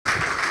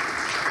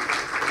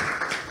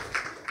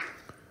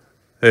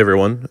Hey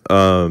everyone,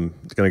 going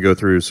to go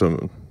through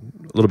a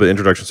little bit of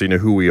introduction so you know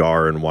who we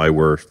are and why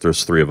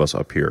there's three of us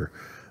up here.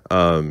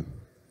 My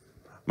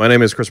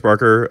name is Chris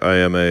Barker. I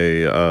am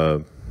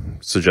a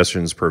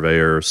suggestions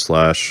purveyor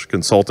 /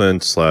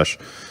 consultant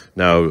 /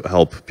 now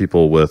help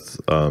people with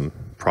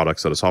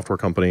products at a software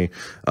company.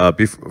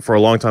 For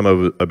a long time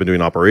I've been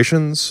doing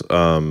operations.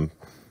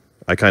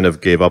 I kind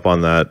of gave up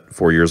on that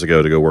 4 years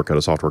ago to go work at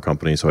a software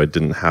company, so I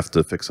didn't have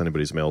to fix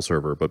anybody's mail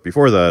server. But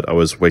before that, I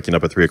was waking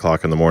up at 3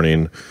 o'clock in the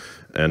morning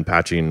and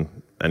patching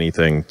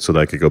anything so that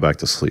I could go back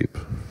to sleep.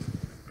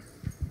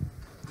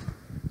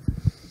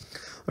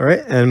 All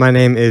right, and my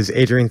name is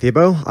Adrian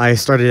Thiebaud. I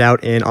started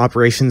out in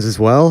operations as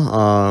well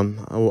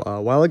a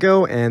while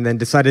ago, and then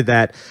decided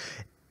that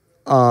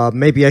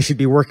maybe I should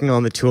be working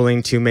on the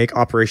tooling to make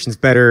operations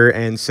better,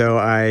 and so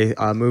I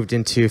moved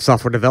into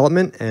software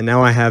development, and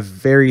now I have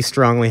very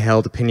strongly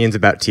held opinions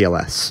about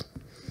TLS.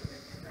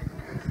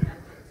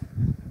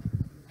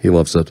 He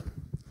loves it.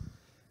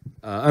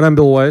 And I'm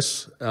Bill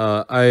Weiss.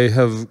 I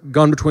have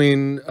gone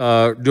between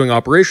doing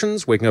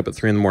operations, waking up at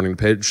 3 in the morning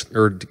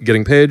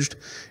getting paged,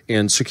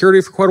 and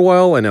security for quite a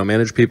while. I now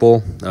manage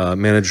people,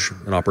 manage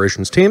an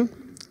operations team.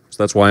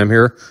 So that's why I'm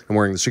here. I'm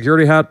wearing the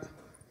security hat.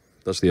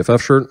 That's the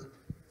FF shirt.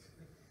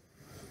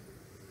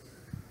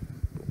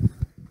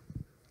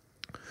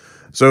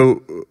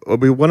 So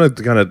we wanted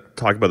to kind of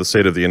talk about the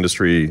state of the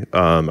industry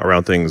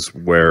around things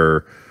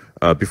where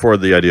before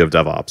the idea of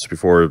DevOps,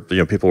 before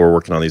people were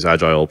working on these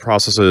agile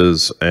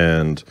processes,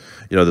 and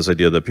this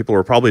idea that people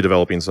were probably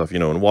developing stuff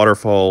in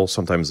waterfall.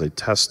 Sometimes they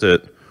test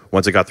it.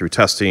 Once it got through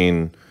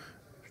testing,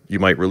 you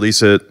might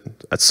release it.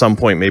 At some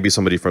point, maybe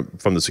somebody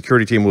from the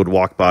security team would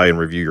walk by and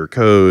review your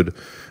code.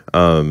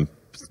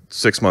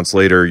 6 months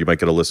later, you might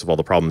get a list of all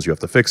the problems you have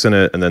to fix in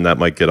it, and then that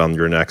might get on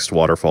your next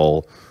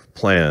waterfall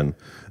plan.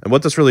 And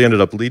what this really ended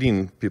up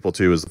leading people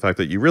to is the fact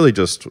that you really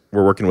just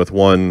were working with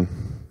one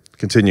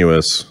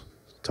continuous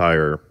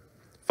tire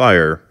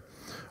fire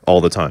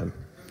all the time.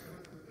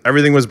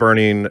 Everything was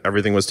burning,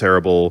 everything was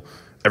terrible,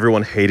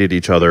 everyone hated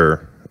each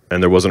other,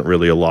 and there wasn't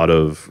really a lot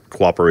of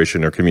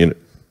cooperation or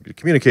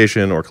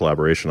communication or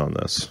collaboration on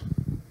this.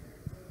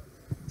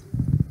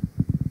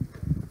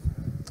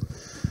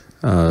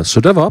 So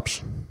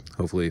DevOps,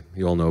 hopefully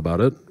you all know about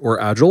it, or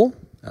Agile.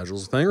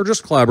 Agile's a thing, or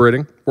just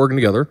collaborating, working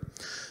together.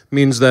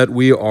 Means that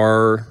we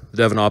are, the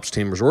dev and ops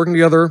team is working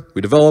together,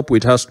 we develop, we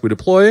test, we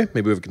deploy,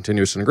 maybe we have a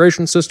continuous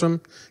integration system,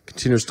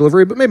 continuous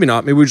delivery, but maybe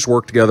not. Maybe we just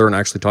work together and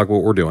actually talk about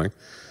what we're doing.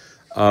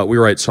 We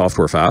write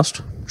software fast,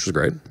 which is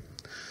great.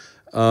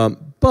 And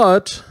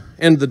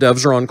the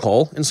devs are on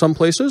call in some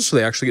places, so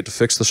they actually get to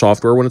fix the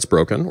software when it's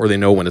broken, or they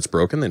know when it's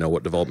broken, they know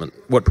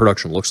what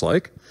production looks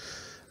like.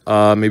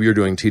 Maybe you're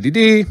doing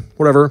TDD,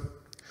 whatever.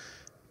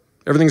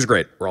 Everything's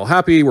great. We're all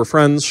happy, we're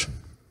friends,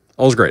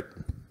 all's great.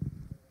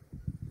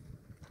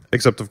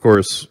 Except, of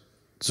course,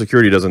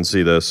 security doesn't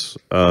see this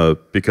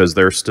because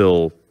they're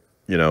still,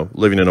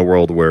 living in a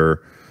world where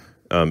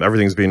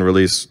everything's being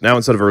released. Now,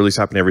 instead of a release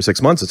happening every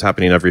 6 months, it's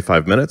happening every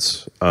 5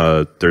 minutes.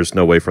 There's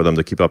no way for them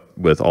to keep up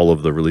with all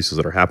of the releases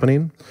that are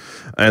happening.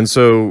 And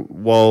so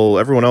while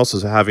everyone else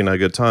is having a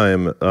good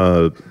time,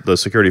 the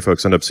security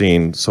folks end up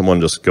seeing someone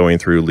just going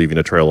through, leaving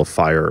a trail of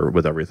fire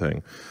with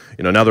everything.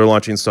 Now they're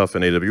launching stuff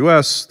in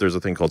AWS. There's a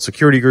thing called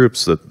security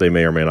groups that they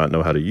may or may not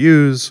know how to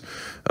use.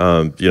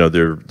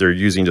 They're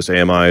using just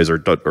AMIs or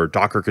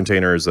Docker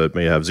containers that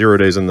may have 0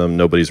 days in them.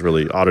 Nobody's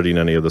really auditing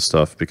any of this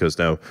stuff because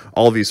now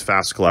all of these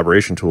fast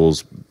collaboration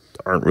tools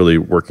aren't really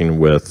working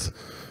with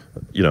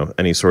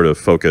any sort of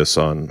focus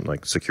on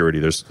like security.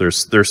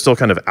 They're still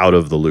kind of out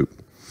of the loop.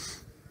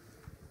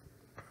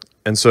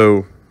 And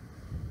so,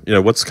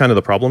 what's kind of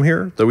the problem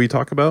here that we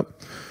talk about?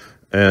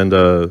 And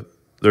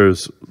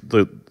there's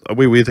the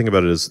way we think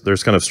about it is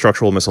there's kind of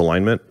structural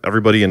misalignment.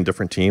 Everybody in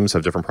different teams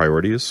have different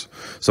priorities.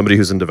 Somebody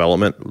who's in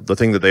development, the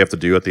thing that they have to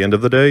do at the end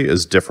of the day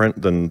is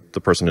different than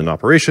the person in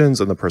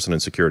operations and the person in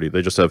security.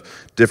 They just have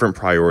different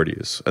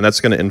priorities. And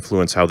that's going to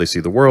influence how they see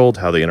the world,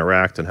 how they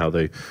interact, and how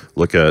they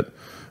look at,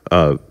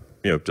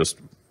 just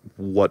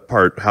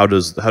how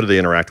do they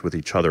interact with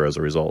each other as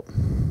a result.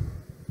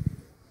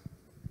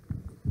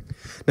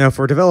 Now,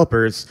 for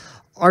developers,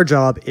 our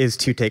job is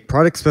to take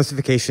product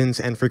specifications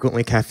and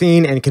frequently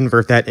caffeine and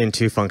convert that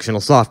into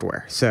functional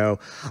software. So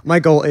my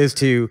goal is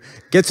to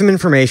get some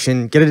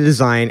information, get a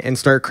design, and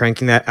start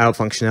cranking that out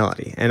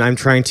functionality. And I'm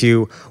trying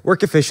to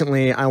work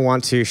efficiently. I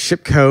want to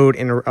ship code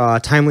in a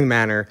timely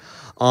manner.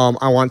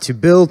 I want to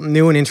build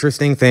new and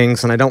interesting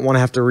things, and I don't want to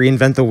have to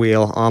reinvent the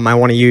wheel. I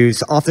want to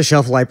use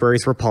off-the-shelf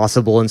libraries where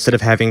possible instead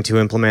of having to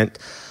implement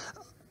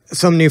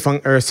some new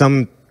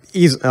existing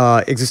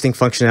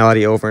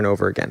functionality over and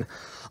over again.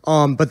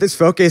 But this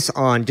focus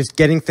on just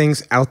getting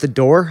things out the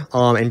door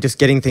and just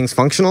getting things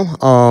functional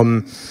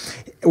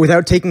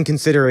without taking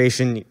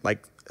consideration like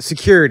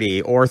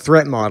security or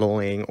threat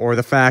modeling or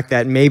the fact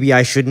that maybe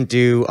I shouldn't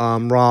do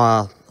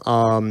raw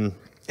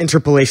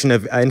interpolation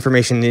of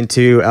information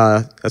into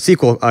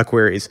SQL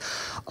queries.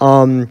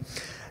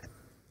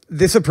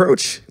 This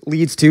approach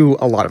leads to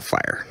a lot of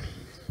fire.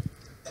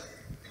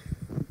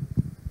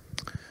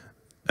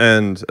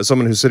 And as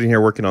someone who's sitting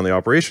here working on the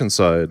operations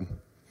side,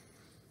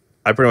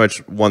 I pretty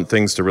much want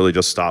things to really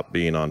just stop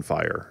being on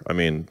fire. I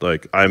mean,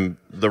 like, I'm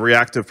the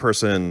reactive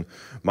person.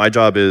 My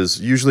job is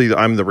usually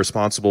I'm the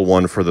responsible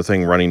one for the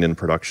thing running in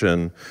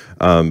production.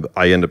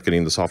 I end up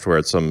getting the software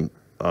at some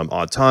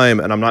odd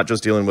time, and I'm not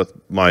just dealing with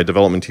my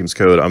development team's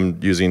code. I'm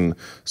using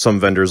some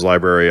vendor's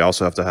library. I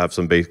also have to have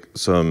some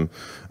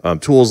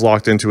tools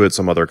locked into it,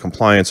 some other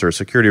compliance or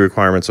security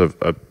requirements have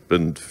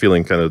been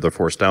feeling kind of they're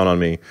forced down on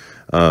me.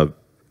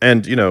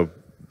 And, you know,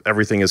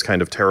 everything is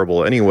kind of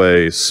terrible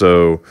anyway,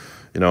 so,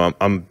 you know,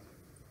 I'm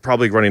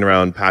probably running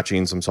around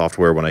patching some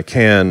software when I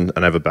can,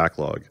 and I have a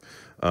backlog.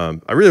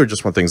 I really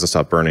just want things to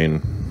stop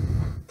burning.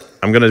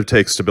 I'm going to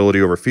take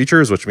stability over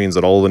features, which means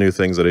that all the new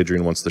things that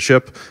Adrian wants to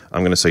ship,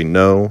 I'm going to say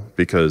no,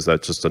 because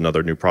that's just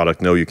another new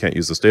product. No, you can't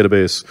use this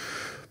database.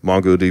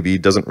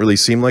 MongoDB doesn't really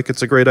seem like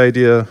it's a great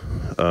idea.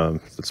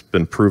 It's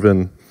been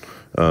proven.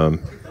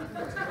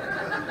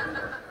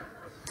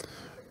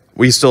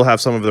 We still have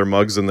some of their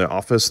mugs in the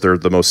office. They're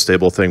the most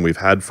stable thing we've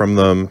had from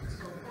them.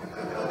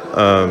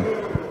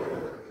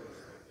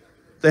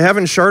 They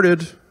haven't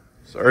sharded.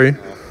 Sorry.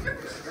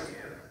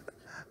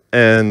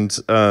 And,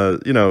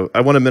 you know,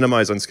 I want to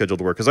minimize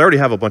unscheduled work because I already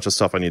have a bunch of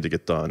stuff I need to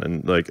get done.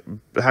 And, like,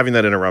 having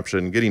that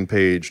interruption, getting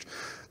paged,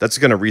 that's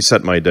going to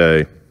reset my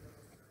day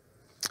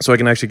so I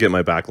can actually get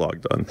my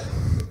backlog done.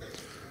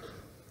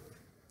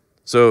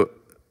 So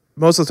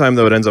most of the time,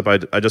 though, it ends up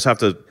I just have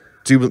to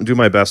do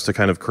my best to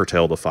kind of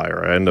curtail the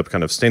fire. I end up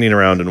kind of standing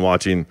around and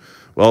watching,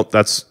 well,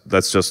 that's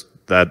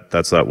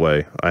that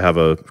way. I have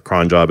a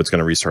cron job. It's going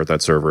to restart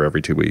that server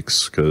every 2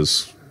 weeks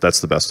because that's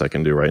the best I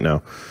can do right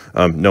now.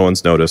 No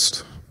one's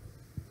noticed.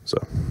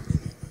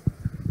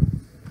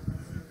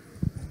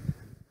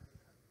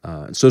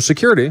 So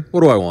security,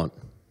 what do I want?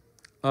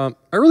 I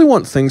really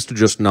want things to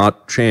just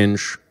not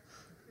change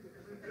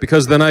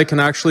because then I can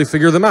actually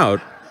figure them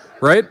out,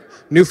 right?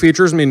 New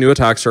features mean new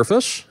attack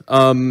surface.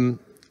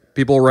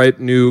 People write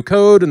new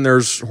code and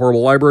there's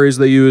horrible libraries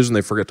they use and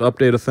they forget to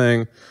update a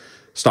thing.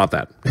 Stop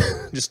that.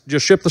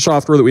 just ship the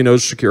software that we know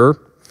is secure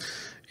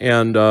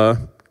and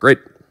great.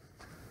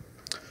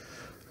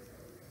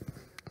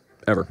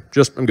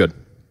 I'm good.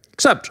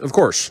 Except, of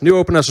course, new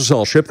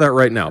OpenSSL, ship that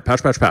right now.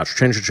 Patch,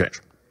 change.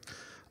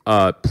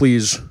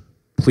 Please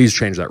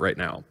change that right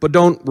now. But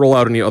don't roll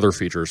out any other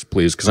features,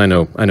 please, because I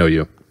know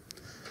you.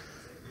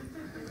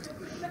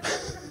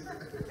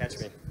 Catch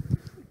me.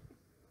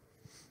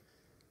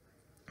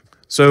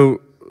 So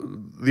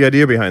the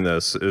idea behind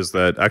this is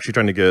that actually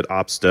trying to get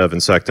ops, dev,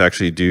 and sec to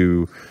actually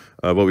do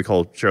what we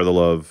call share the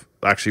love,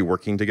 actually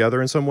working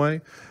together in some way.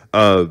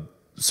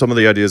 Some of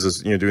the ideas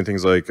is doing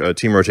things like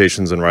team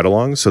rotations and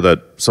ride-alongs, so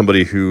that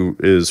somebody who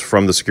is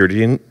from the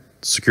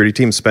security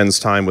team spends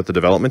time with the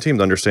development team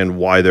to understand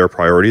why their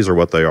priorities are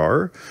what they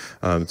are,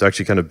 to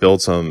actually kind of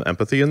build some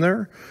empathy in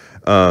there.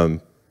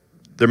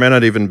 There may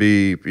not even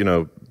be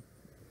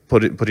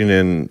putting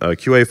in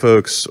QA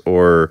folks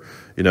or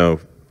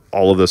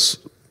all of this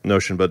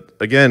notion, but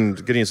again,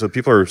 so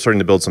people are starting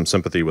to build some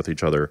sympathy with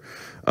each other.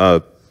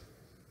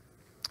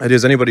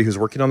 Ideas, anybody who's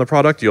working on the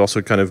product, you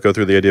also kind of go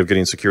through the idea of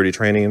getting security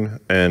training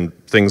and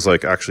things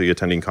like actually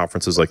attending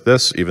conferences like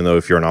this, even though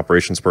if you're an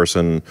operations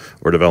person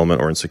or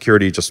development or in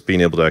security, just being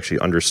able to actually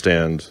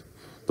understand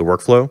the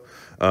workflow.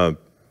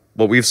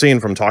 What we've seen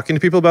from talking to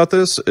people about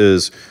this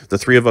is the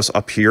three of us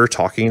up here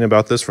talking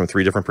about this from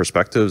 3 different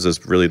perspectives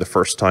is really the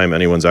first time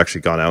anyone's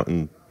actually gone out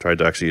and tried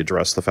to actually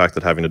address the fact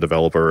that having a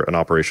developer, an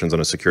operations,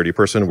 and a security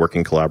person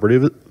working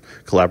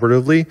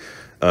collaboratively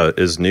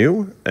is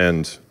new,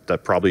 and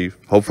that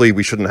hopefully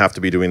we shouldn't have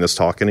to be doing this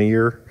talk in a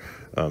year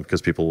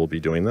because people will be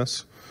doing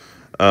this.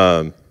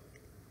 And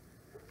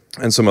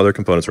some other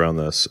components around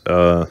this.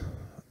 I'm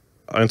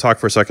going to talk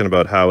for a second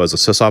about how, as a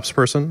sysops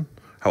person,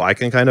 how I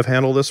can kind of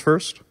handle this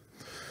first.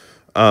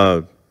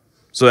 So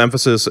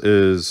emphasis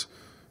is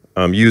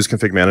use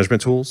config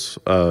management tools.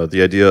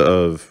 The idea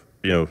of,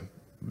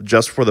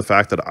 just for the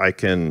fact that I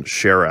can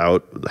share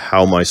out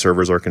how my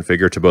servers are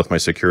configured to both my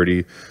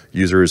security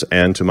users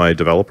and to my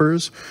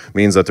developers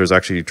means that there's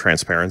actually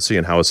transparency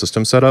in how a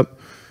system's set up.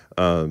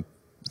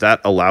 That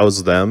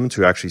allows them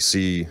to actually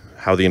see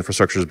how the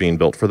infrastructure is being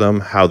built for them,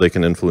 how they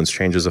can influence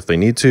changes if they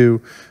need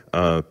to,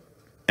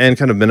 and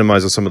kind of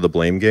minimizes some of the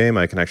blame game.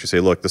 I can actually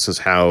say, look, this is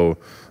how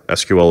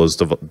SQL is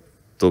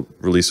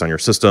released on your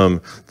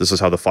system. This is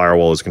how the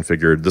firewall is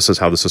configured. This is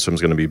how the system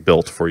is going to be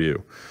built for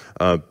you.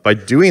 By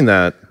doing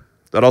that,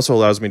 that also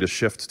allows me to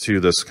shift to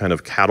this kind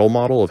of cattle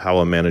model of how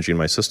I'm managing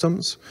my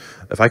systems.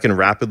 If I can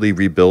rapidly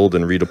rebuild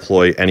and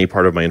redeploy any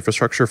part of my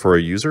infrastructure for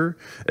a user,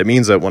 it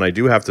means that when I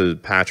do have to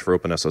patch for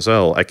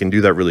OpenSSL, I can do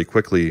that really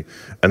quickly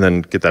and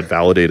then get that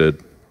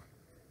validated.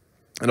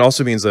 It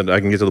also means that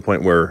I can get to the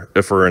point where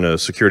if we're in a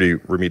security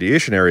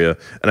remediation area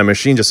and a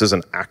machine just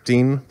isn't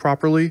acting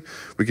properly,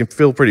 we can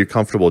feel pretty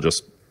comfortable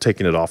just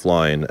taking it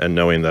offline and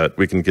knowing that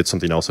we can get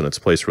something else in its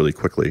place really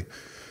quickly.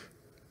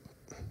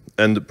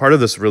 And part of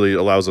this really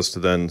allows us to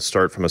then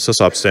start from a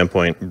sysops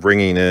standpoint,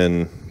 bringing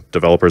in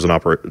developers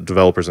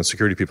and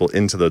security people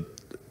into the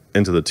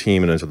into the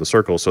team and into the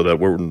circle, so that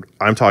when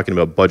I'm talking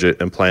about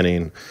budget and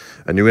planning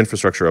and new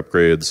infrastructure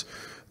upgrades,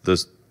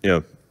 this,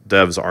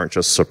 devs aren't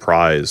just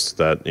surprised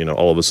that,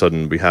 all of a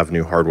sudden we have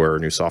new hardware or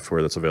new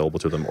software that's available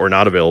to them or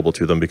not available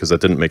to them because that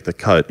didn't make the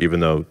cut, even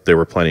though they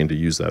were planning to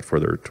use that for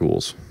their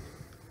tools.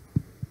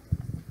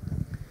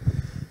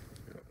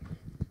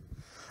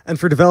 And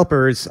for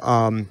developers,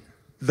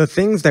 the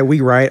things that we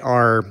write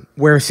are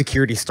where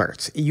security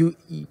starts.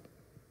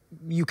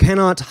 You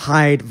cannot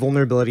hide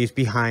vulnerabilities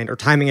behind or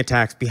timing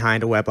attacks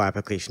behind a web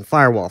application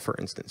firewall, for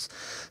instance.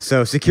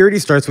 So security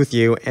starts with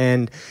you,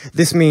 and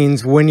this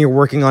means when you're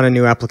working on a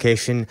new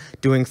application,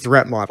 doing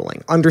threat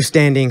modeling,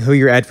 understanding who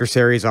your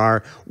adversaries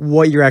are,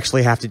 what you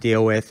actually have to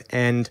deal with,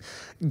 and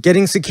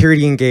getting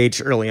security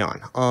engaged early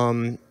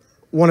on.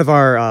 One of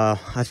our,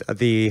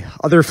 the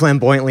other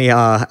flamboyantly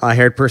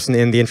haired person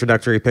in the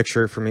introductory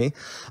picture for me,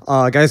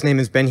 guy's name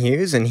is Ben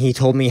Hughes, and he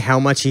told me how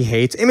much he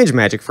hates image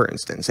magic, for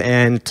instance,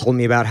 and told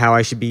me about how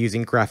I should be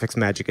using graphics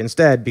magic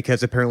instead,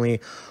 because apparently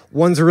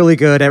one's really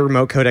good at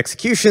remote code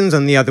executions,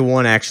 and the other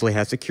one actually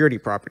has security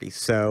properties.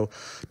 So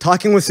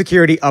talking with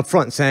security up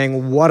front,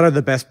 saying, what are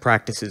the best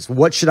practices?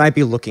 What should I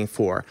be looking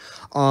for?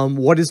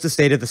 What is the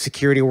state of the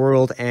security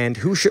world, and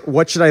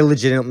what should I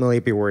legitimately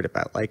be worried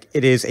about? Like,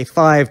 it is a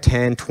 5,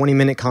 10,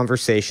 20-minute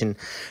conversation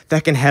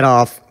that can head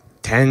off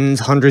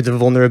tens, hundreds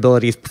of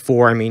vulnerabilities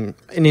before,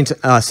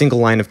 a single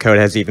line of code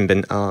has even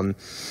been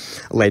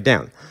laid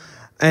down.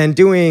 And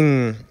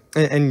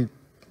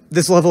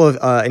this level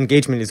of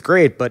engagement is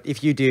great, but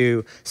if you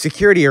do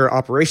security or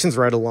operations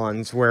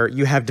ride-alongs where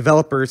you have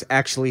developers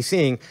actually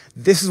seeing,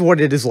 this is what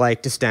it is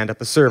like to stand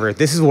up a server,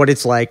 this is what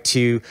it's like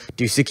to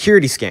do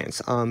security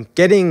scans,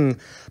 getting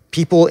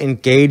people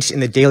engaged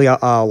in the daily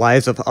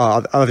lives of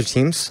other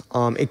teams,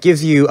 it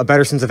gives you a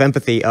better sense of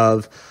empathy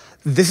of,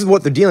 this is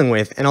what they're dealing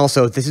with, and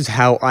also this is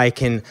how I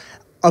can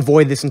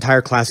avoid this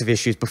entire class of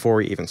issues before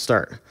we even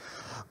start.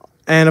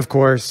 And of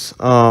course,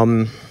 these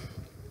are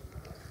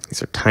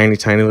tiny,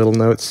 tiny little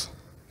notes.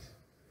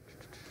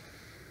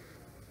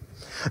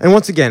 And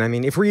once again,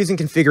 if we're using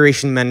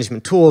configuration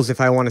management tools,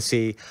 if I want to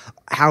see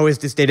how is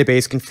this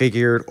database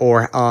configured,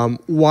 or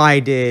why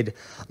did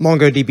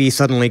MongoDB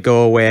suddenly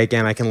go away,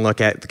 again, I can look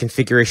at the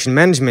configuration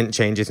management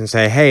changes and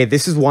say, hey,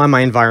 this is why my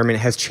environment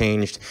has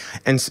changed,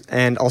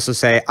 and also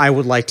say, I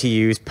would like to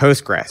use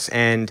Postgres.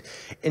 And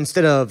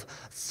instead of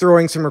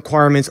throwing some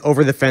requirements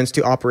over the fence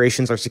to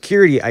operations or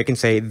security, I can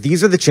say,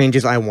 these are the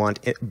changes I want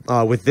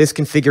with this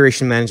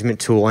configuration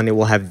management tool, and it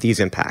will have these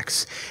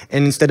impacts.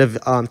 And instead of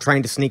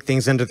trying to sneak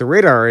things under the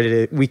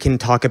radar, we can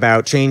talk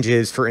about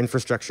changes for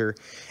infrastructure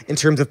in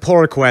terms of pull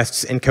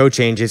requests and code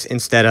changes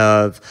instead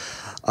of,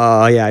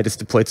 yeah, I just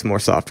deployed some more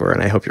software,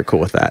 and I hope you're cool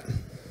with that.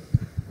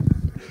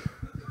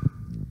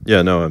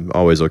 Yeah, no, I'm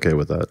always okay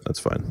with that. That's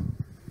fine.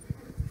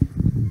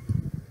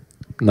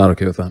 Not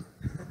okay with that.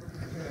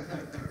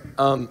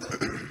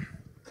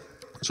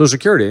 So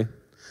security,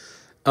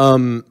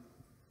 one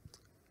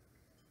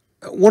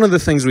of the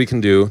things we can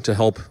do to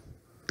help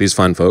these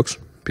fine folks,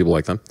 people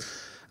like them,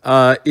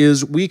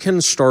 is we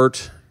can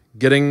start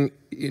getting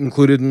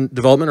included in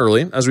development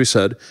early. As we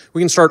said,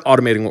 we can start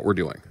automating what we're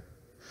doing.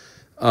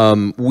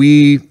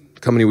 The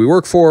company we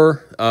work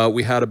for,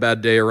 we had a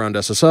bad day around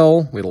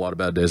SSL. We had a lot of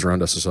bad days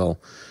around SSL.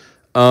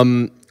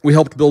 We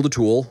helped build a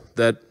tool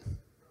that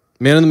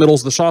man-in-the-middle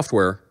the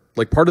software,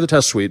 like part of the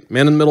test suite,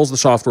 man-in-the-middle the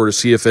software to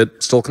see if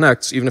it still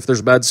connects, even if there's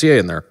a bad CA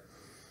in there.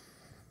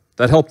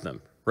 That helped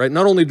them, right?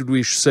 Not only did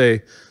we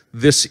say,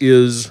 this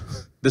is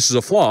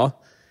a flaw,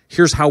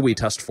 here's how we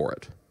test for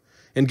it.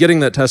 And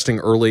getting that testing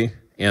early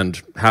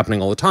and happening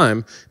all the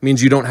time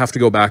means you don't have to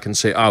go back and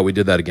say, we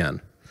did that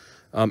again.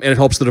 And it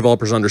helps the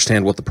developers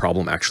understand what the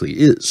problem actually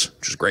is,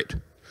 which is great.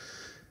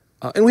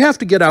 And we have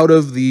to get out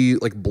of the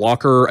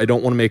blocker, I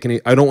don't want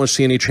to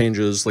see any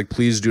changes,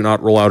 please do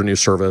not roll out a new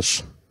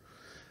service.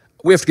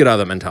 We have to get out of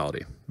that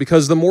mentality,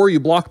 because the more you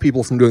block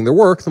people from doing their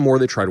work, the more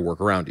they try to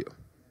work around you,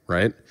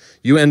 right?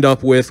 You end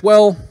up with,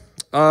 well,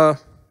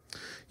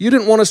 you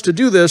didn't want us to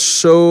do this,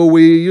 so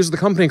we used the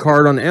company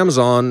card on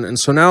Amazon, and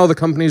so now the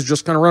company's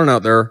just kind of running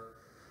out there.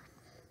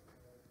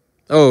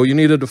 Oh, you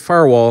needed a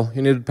firewall,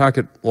 you needed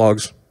packet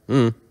logs.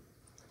 You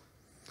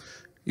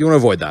want to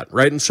avoid that,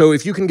 right? And so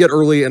if you can get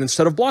early and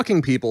instead of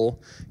blocking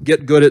people,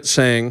 get good at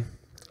saying,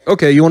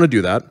 okay, you want to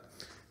do that.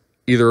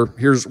 Either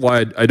here's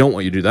why I don't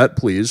want you to do that,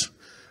 please.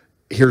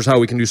 Here's how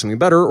we can do something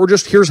better, or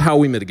just here's how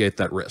we mitigate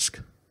that risk,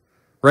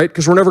 right?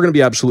 Because we're never going to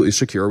be absolutely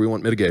secure. We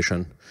want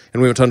mitigation,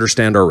 and we want to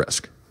understand our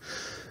risk.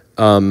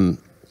 Talked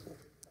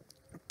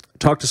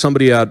to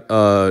somebody at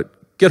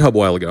GitHub a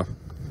while ago.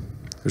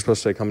 You're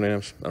supposed to say company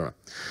names? I don't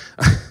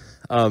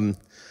know.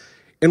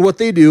 And what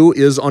they do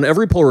is on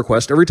every pull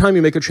request, every time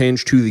you make a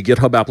change to the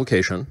GitHub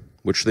application,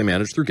 which they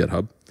manage through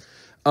GitHub,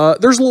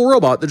 there's a little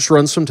robot that just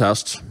runs some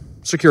tests,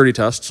 security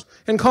tests,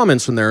 and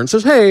comments in there and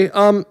says, hey,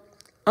 I'm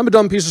a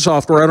dumb piece of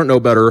software, I don't know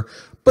better,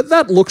 but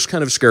that looks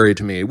kind of scary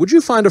to me. Would you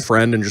find a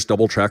friend and just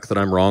double check that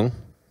I'm wrong?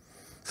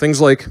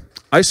 Things like,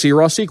 I see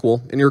raw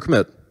SQL in your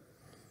commit.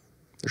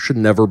 There should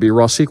never be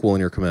raw SQL in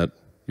your commit.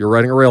 You're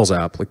writing a Rails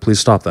app, please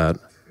stop that.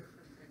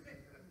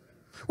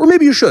 Or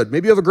maybe you should.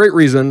 Maybe you have a great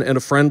reason and a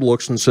friend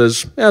looks and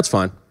says, yeah, it's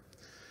fine.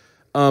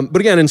 But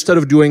again, instead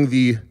of doing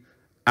the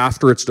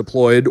after it's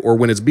deployed or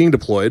when it's being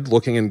deployed,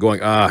 looking and going,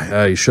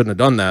 you shouldn't have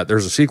done that.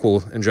 There's a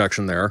SQL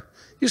injection there.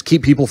 You just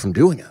keep people from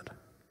doing it.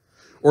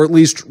 Or at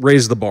least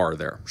raise the bar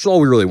there, which is all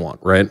we really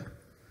want, right?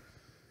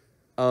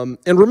 And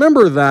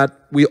remember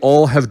that we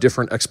all have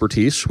different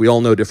expertise. We all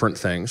know different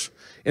things.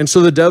 And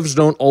so the devs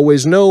don't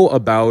always know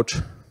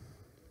about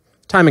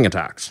timing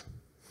attacks.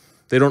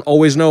 They don't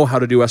always know how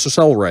to do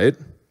SSL right.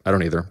 I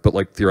don't either, but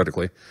like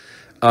theoretically.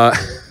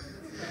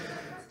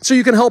 So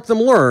you can help them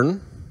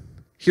learn.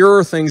 Here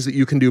are things that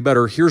you can do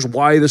better. Here's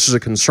why this is a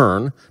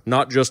concern,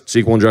 not just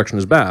SQL injection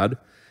is bad.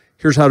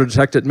 Here's how to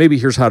detect it. Maybe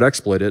here's how to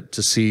exploit it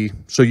to see,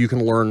 so you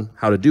can learn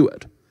how to do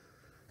it.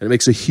 And it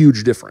makes a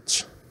huge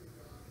difference.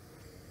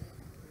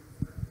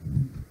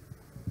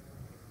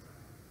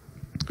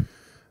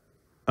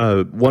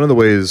 One of the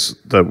ways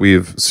that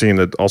we've seen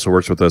that also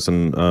works with us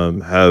and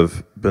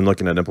have been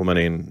looking at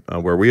implementing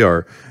where we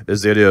are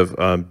is the idea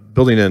of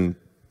building in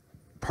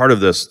part of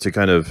this to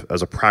kind of,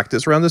 as a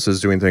practice around this,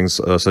 is doing things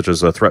such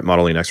as threat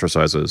modeling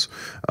exercises.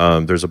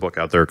 There's a book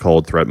out there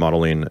called Threat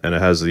Modeling, and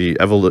it has the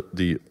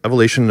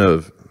escalation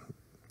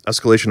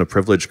of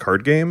privilege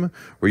card game,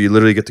 where you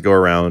literally get to go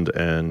around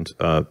and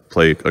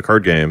play a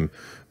card game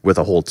with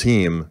a whole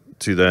team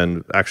to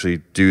then actually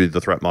do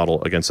the threat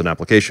model against an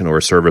application or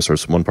a service or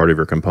one part of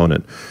your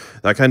component.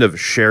 That kind of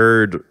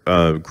shared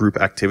group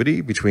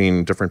activity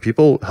between different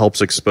people helps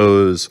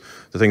expose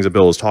the things that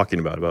Bill was talking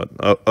about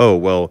oh,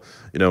 well,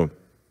 you know,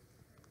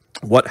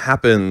 what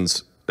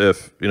happens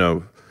if, you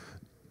know,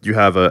 you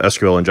have a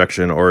SQL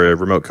injection or a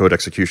remote code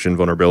execution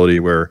vulnerability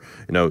where,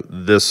 you know,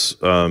 this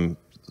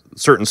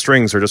certain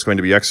strings are just going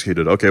to be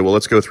executed. Okay, well,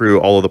 let's go through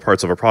all of the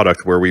parts of a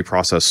product where we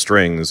process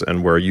strings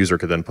and where a user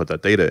could then put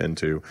that data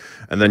into.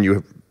 And then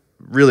you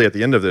really, at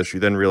the end of this,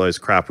 you then realize,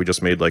 crap, we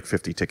just made like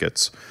 50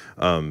 tickets,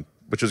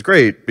 which is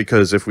great,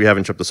 because if we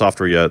haven't shipped the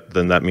software yet,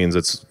 then that means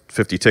it's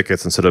 50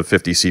 tickets instead of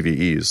 50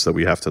 CVEs that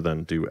we have to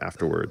then do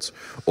afterwards.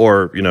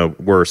 Or, you know,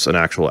 worse, an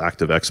actual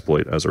active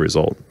exploit as a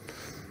result.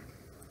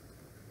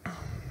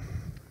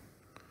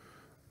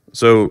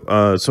 So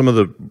some of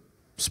the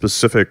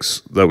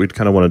specifics that we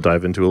kind of want to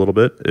dive into a little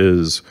bit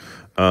is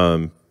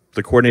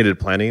the coordinated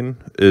planning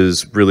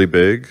is really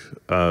big.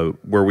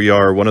 Where we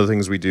are, one of the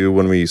things we do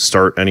when we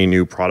start any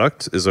new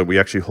product is that we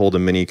actually hold a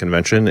mini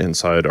convention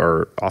inside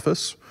our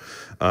office.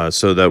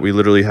 So that we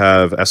literally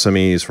have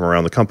SMEs from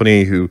around the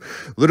company who,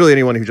 literally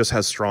anyone who just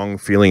has strong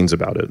feelings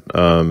about it.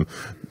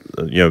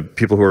 You know,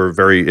 people who are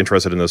very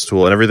interested in this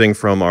tool, and everything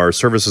from our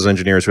services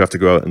engineers who have to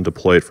go out and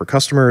deploy it for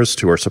customers,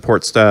 to our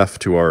support staff,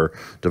 to our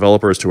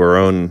developers, to our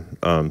own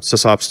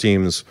sysops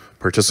teams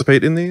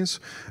participate in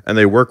these. And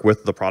they work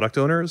with the product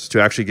owners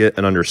to actually get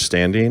an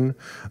understanding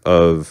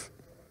of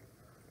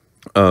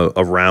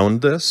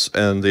around this.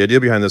 And the idea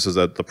behind this is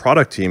that the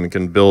product team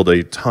can build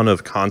a ton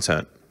of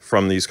content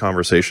from these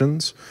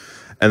conversations,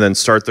 and then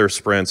start their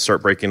sprints,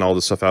 start breaking all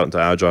this stuff out into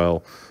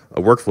agile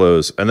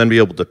workflows, and then be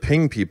able to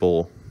ping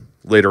people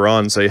later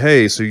on and say,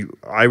 hey, so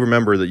I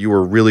remember that you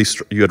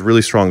had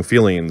really strong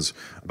feelings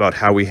about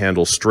how we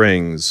handle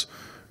strings.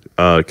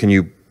 Can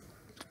you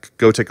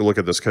go take a look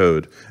at this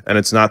code? And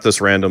it's not this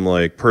random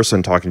like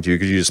person talking to you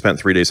because you just spent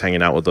 3 days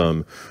hanging out with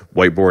them,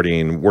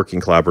 whiteboarding, working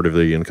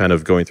collaboratively, and kind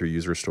of going through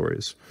user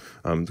stories.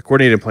 The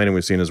coordinated planning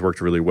we've seen has worked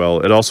really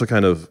well. It also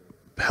kind of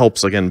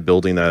helps, again,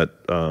 building that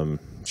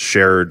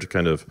shared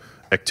kind of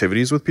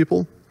activities with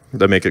people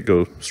that make it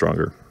go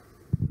stronger.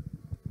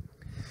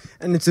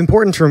 And it's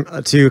important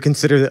to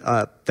consider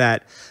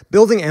that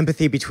building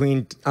empathy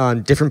between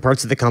different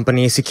parts of the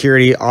company,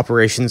 security,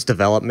 operations,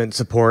 development,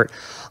 support,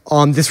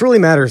 this really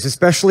matters,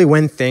 especially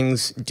when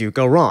things do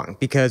go wrong,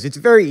 because it's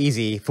very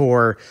easy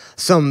for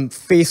some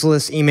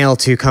faceless email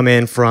to come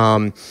in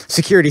from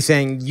security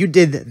saying, you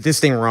did this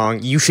thing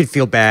wrong, you should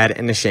feel bad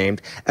and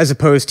ashamed, as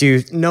opposed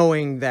to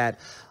knowing that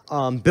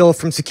Bill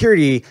from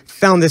security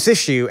found this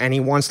issue and he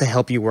wants to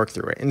help you work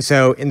through it. And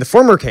so in the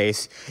former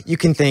case, you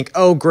can think,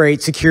 oh,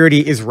 great,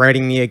 security is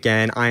writing me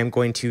again. I am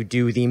going to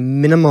do the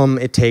minimum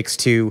it takes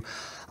to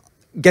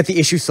get the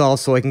issue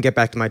solved so I can get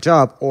back to my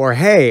job. Or,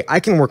 hey, I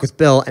can work with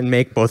Bill and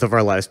make both of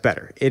our lives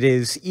better. It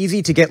is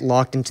easy to get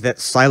locked into that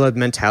siloed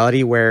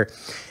mentality where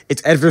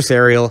it's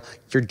adversarial,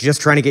 you're just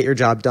trying to get your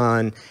job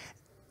done,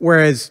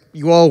 whereas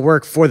you all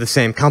work for the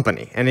same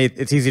company. And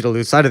it's easy to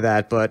lose sight of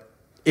that, but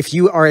if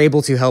you are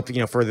able to help,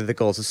 further the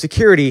goals of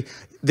security,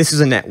 this is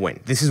a net win.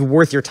 This is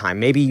worth your time.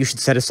 Maybe you should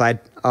set aside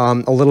a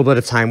little bit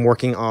of time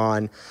working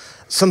on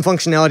some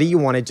functionality you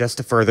wanted just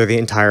to further the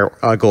entire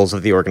goals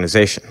of the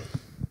organization.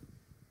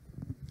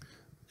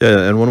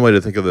 Yeah, and one way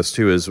to think of this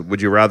too is,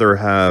 would you rather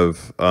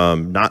have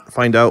not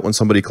find out when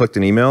somebody clicked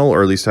an email,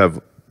 or at least have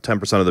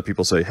 10% of the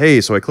people say,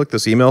 hey, so I clicked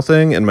this email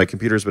thing and my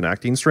computer's been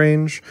acting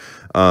strange?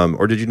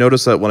 Or did you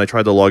notice that when I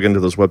tried to log into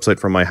this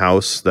website from my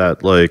house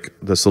that like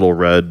this little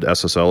red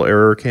SSL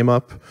error came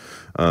up?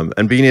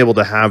 And being able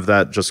to have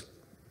that just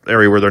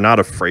area where they're not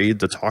afraid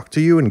to talk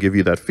to you and give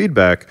you that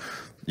feedback,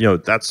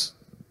 that's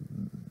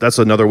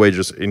another way to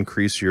just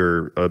increase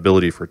your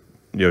ability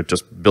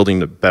just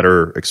building a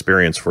better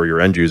experience for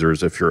your end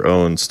users if your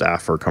own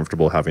staff are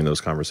comfortable having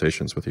those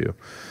conversations with you.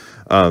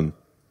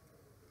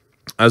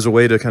 As a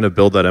way to kind of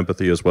build that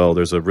empathy as well,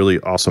 there's a really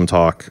awesome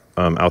talk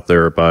out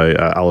there by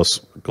Alice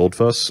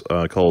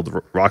Goldfuss called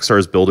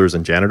Rockstars, Builders,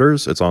 and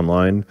Janitors. It's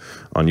online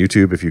on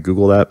YouTube if you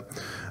Google that.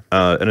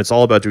 And it's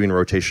all about doing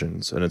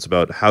rotations, and it's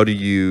about how do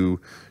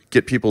you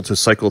get people to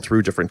cycle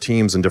through different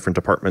teams and different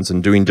departments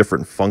and doing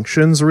different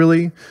functions,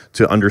 really,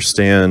 to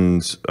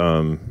understand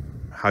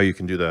how you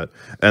can do that.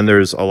 And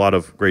there's a lot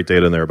of great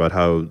data in there about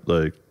how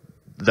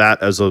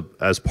that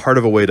as part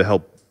of a way to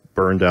help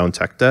burn down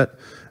tech debt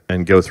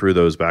and go through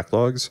those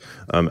backlogs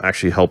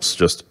actually helps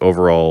just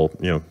overall,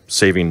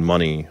 saving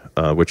money,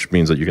 which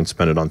means that you can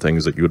spend it on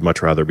things that you would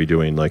much rather be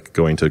doing, like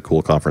going to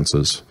cool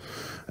conferences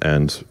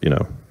and,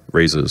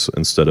 raises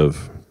instead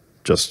of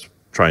just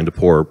trying to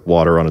pour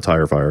water on a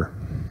tire fire.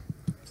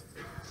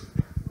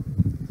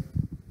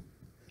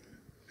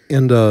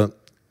 And I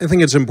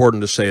think it's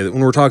important to say that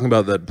when we're talking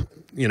about that,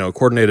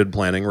 coordinated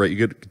planning, right?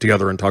 You get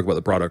together and talk about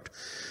the product.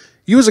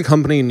 You as a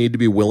company need to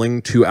be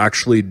willing to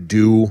actually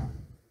do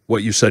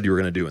what you said you were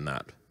going to do in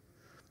that.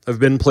 I've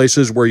been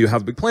places where you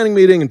have a big planning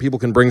meeting and people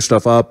can bring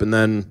stuff up, and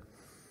then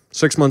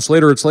 6 months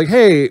later it's like,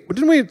 hey,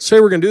 didn't we say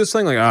we're going to do this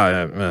thing? Like,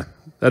 that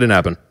didn't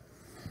happen.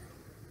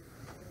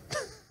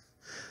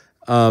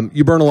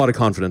 You burn a lot of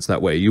confidence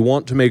that way. You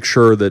want to make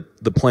sure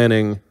that the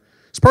planning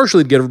is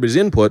partially to get everybody's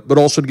input, but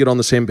also to get on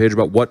the same page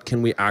about what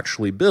can we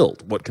actually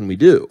build? What can we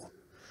do?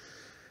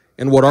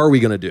 And what are we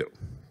going to do?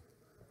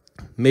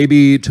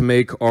 Maybe to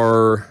make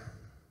our,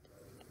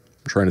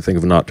 I'm trying to think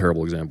of a not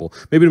terrible example,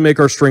 maybe to make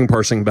our string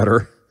parsing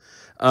better,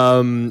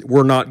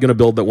 we're not going to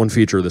build that one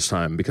feature this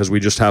time because we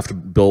just have to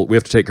we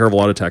have to take care of a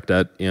lot of tech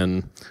debt,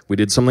 and we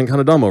did something kind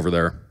of dumb over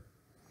there.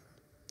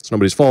 It's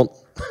nobody's fault.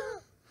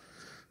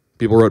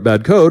 People wrote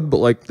bad code,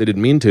 but they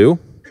didn't mean to.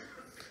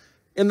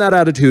 In that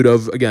attitude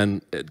of,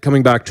 again,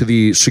 coming back to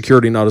the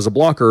security not as a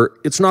blocker,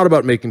 it's not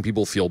about making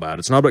people feel bad.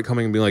 It's not about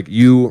coming and being like,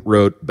 you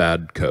wrote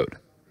bad code.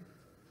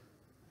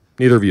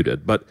 Neither of you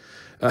did, but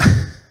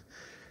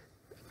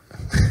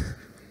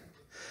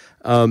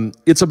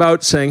it's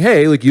about saying,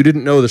 hey, you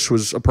didn't know this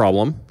was a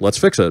problem, let's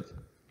fix it.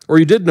 Or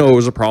you did know it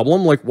was a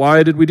problem,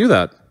 why did we do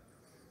that?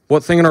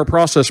 What thing in our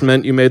process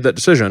meant you made that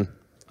decision?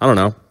 I don't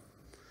know.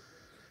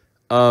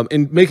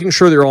 And making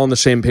sure they're all on the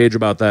same page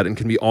about that and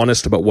can be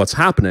honest about what's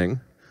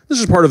happening. This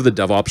is part of the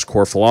DevOps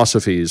core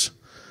philosophies,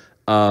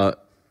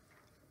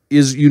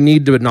 is you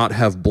need to not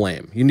have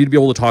blame. You need to be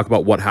able to talk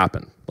about what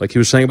happened. Like he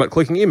was saying about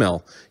clicking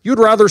email. You'd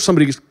rather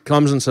somebody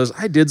comes and says,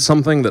 I did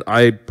something that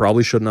I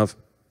probably shouldn't have.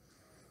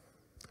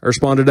 I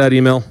responded to that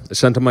email. I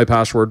sent them my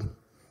password.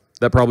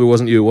 That probably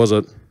wasn't you, was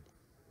it?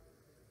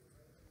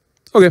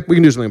 Okay, we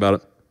can do something about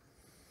it.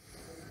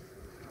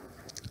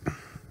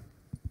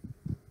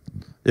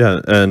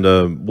 Yeah,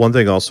 and one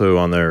thing also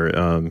on there,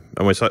 and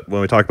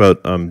when we talk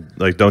about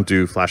don't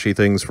do flashy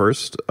things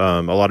first.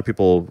 A lot of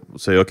people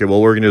say, okay, well,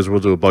 what we're gonna do is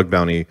we'll do a bug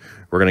bounty.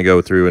 We're gonna go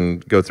through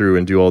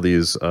and do all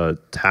these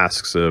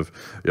tasks of,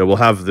 we'll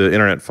have the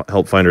internet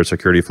help find our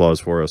security flaws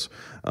for us.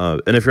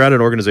 And if you're at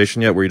an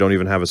organization yet where you don't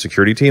even have a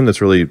security team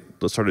that's really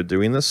started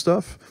doing this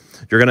stuff,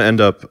 you're gonna end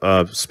up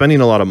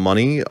spending a lot of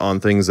money on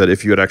things that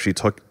if you had actually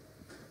took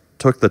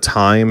the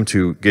time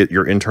to get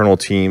your internal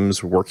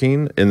teams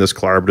working in this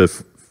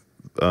collaborative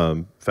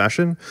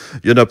fashion,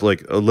 you end up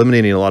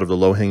eliminating a lot of the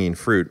low-hanging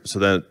fruit, so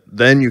that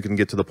then you can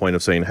get to the point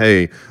of saying,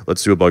 hey,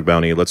 let's do a bug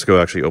bounty, let's go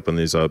actually open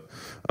these up,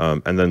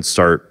 and then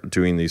start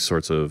doing these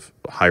sorts of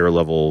higher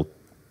level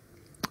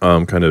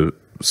kind of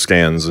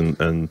scans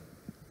and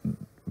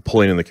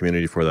pulling in the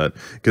community for that.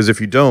 Because if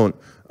you don't,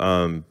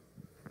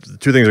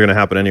 two things are going to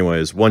happen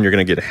anyways. One, you're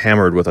going to get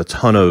hammered with a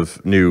ton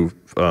of new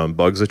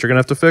bugs that you're going to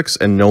have to fix,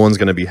 and no one's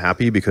going to be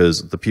happy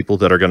because the people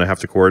that are going to have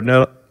to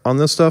coordinate on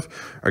this stuff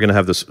are going to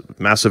have this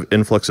massive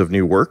influx of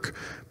new work,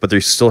 but they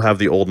still have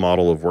the old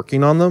model of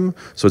working on them.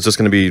 So it's just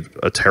going to be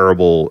a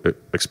terrible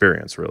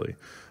experience, really.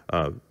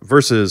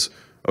 Versus,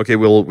 okay,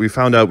 well, we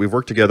found out we've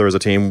worked together as a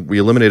team. We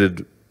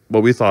eliminated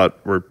what we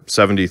thought were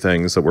 70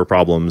 things that were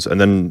problems, and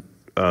then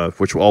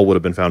which all would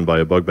have been found by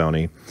a bug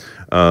bounty.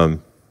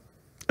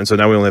 And so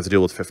now we only have to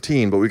deal with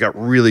 15, but we got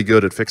really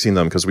good at fixing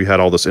them because we had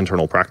all this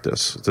internal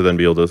practice to then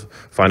be able to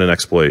find an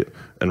exploit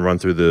and run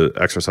through the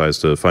exercise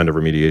to find a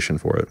remediation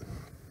for it.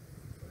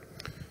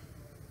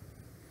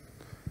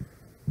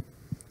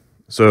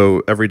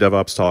 So every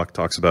DevOps talk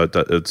talks about,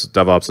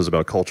 DevOps is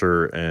about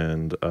culture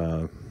and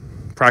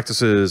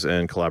practices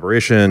and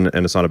collaboration,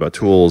 and it's not about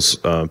tools,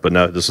 but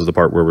now this is the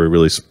part where we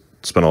really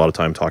spend a lot of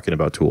time talking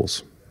about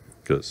tools,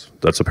 because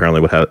that's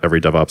apparently what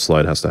every DevOps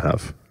slide has to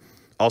have.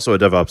 Also, a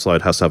DevOps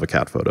slide has to have a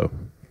cat photo.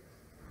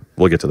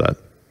 We'll get to that.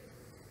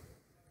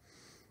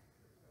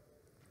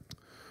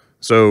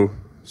 So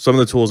some of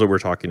the tools that we're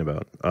talking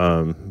about.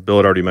 Bill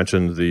had already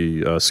mentioned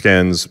the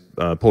scans,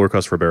 pull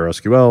requests for bare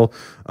SQL,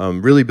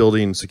 really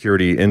building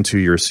security into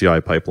your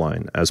CI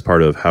pipeline as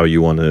part of how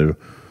you want to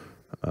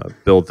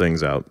build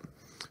things out.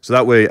 So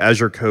that way, as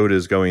your code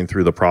is going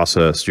through the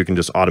process, you can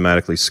just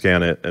automatically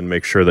scan it and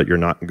make sure that you're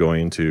not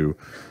going to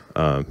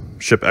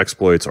ship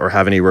exploits or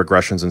have any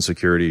regressions in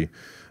security.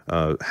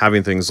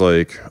 Having things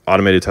like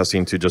automated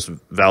testing to just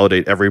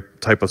validate every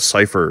type of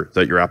cipher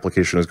that your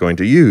application is going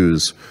to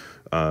use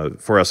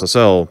for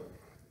SSL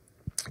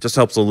just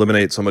helps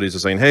eliminate somebody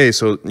just saying, hey,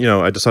 so,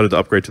 I decided to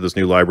upgrade to this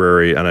new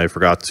library and I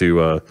forgot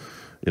to,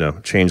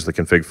 change the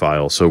config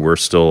file. So we're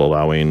still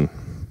allowing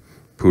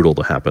poodle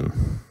to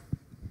happen.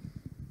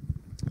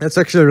 That's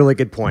actually a really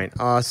good point.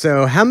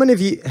 So how many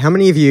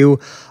of you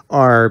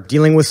are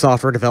dealing with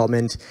software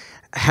development,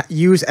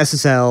 use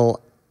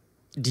SSL?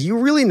 Do you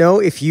really know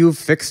if you've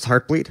fixed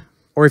Heartbleed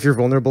or if you're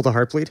vulnerable to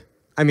Heartbleed?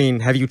 I mean,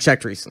 have you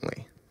checked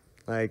recently?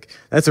 Like,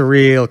 that's a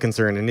real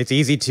concern, and it's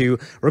easy to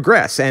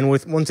regress. And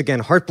once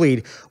again,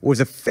 Heartbleed was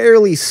a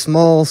fairly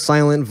small,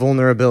 silent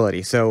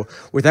vulnerability. So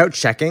without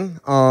checking,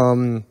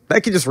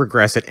 that could just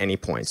regress at any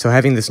point. So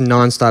having this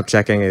nonstop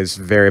checking is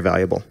very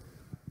valuable.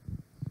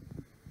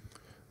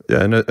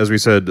 Yeah, and as we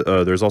said,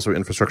 there's also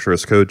infrastructure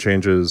as code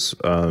changes.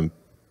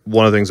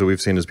 One of the things that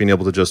we've seen is being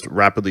able to just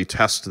rapidly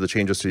test the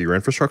changes to your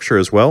infrastructure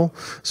as well.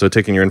 So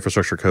taking your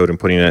infrastructure code and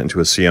putting it into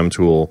a CM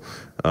tool.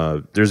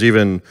 There's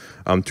even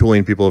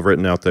tooling people have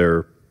written out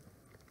there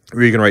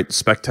where you can write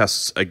spec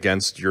tests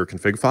against your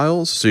config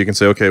files. So you can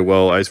say, okay,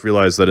 well, I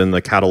realize that in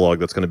the catalog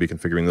that's going to be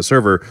configuring the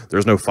server,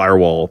 there's no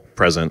firewall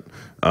present.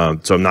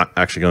 So I'm not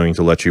actually going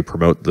to let you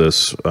promote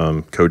this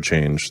code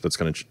change that's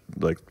going to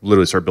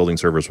literally start building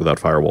servers without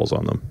firewalls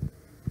on them.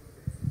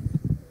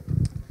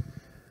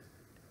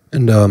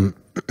 And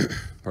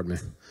pardon me.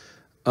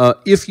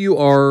 If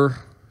you're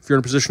in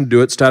a position to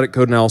do it, static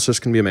code analysis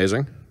can be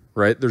amazing,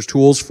 right? There's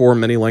tools for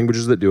many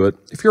languages that do it.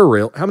 If you're a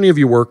Rails, how many of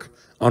you work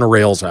on a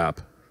Rails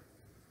app?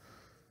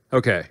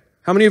 Okay.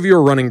 How many of you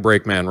are running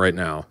Brakeman right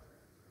now?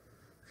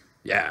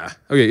 Yeah.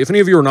 Okay. If any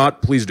of you are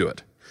not, please do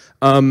it.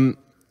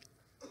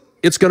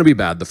 It's going to be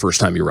bad the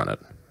first time you run it.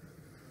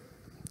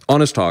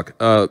 Honest talk.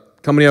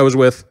 Company I was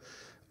with,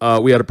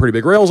 we had a pretty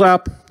big Rails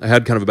app. I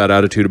had kind of a bad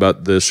attitude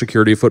about the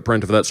security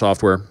footprint of that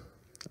software.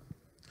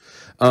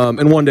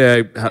 And one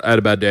day I had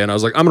a bad day and I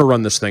was like, I'm going to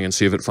run this thing and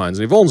see if it finds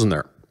any vulns in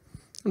there.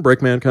 And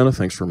Brakeman kind of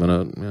thinks for a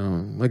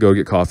minute. I go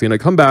get coffee and I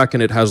come back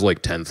and it has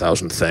like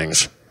 10,000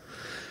 things.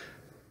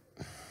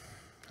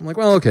 I'm like,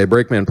 well, okay,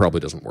 Brakeman probably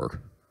doesn't work.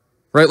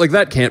 Right? Like,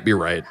 that can't be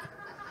right.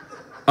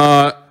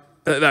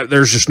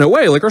 There's just no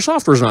way. Like, our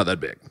software's not that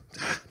big.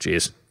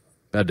 Jeez.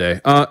 Bad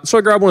day. So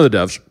I grab one of the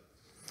devs.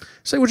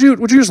 Say, would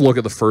you just look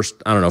at the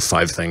first,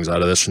 5 things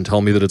out of this and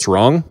tell me that it's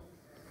wrong?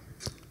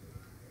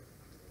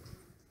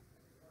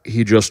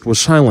 He just was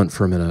silent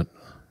for a minute.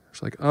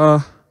 He's like,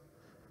 I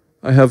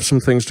have some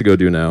things to go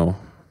do now.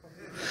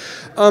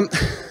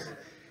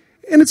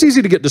 And it's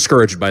easy to get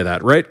discouraged by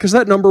that, right? Because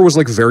that number was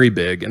like very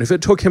big. And if it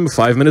took him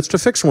 5 minutes to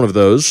fix one of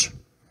those,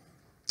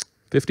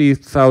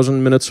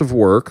 50,000 minutes of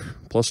work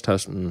plus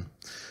testing.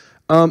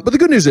 But the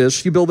good news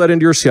is you build that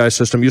into your CI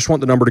system. You just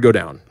want the number to go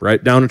down,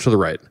 right? Down and to the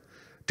right.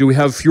 Do we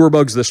have fewer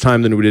bugs this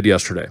time than we did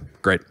yesterday?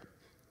 Great.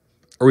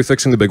 Are we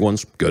fixing the big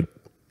ones? Good.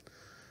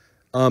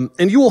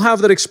 And you will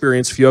have that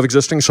experience if you have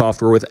existing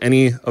software with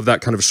any of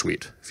that kind of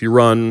suite. If you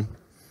run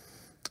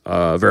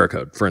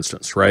Veracode, for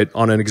instance, right?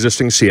 On an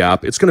existing C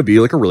app, it's going to be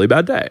like a really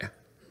bad day.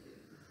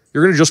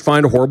 You're going to just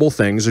find horrible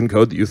things in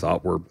code that you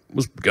thought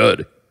was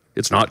good.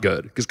 It's not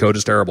good, because code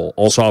is terrible.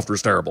 All software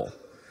is terrible.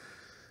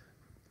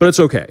 But it's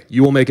okay.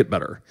 You will make it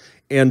better.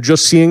 And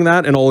just seeing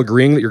that and all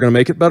agreeing that you're going to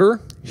make it better,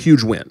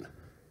 huge win.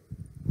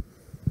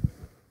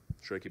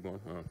 Should I keep going?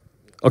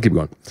 I'll keep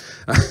going.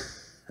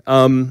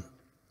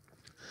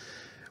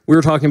 We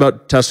were talking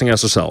about testing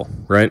SSL,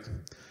 right?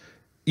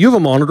 You have a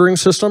monitoring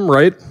system,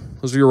 right?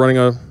 Those of you running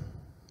a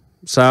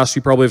SaaS,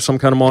 you probably have some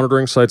kind of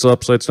monitoring, sites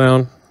up, sites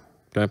down.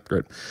 Okay,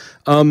 great.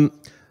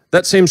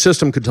 That same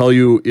system could tell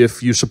you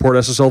if you support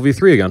SSL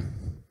v3 again,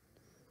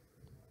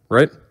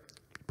 right?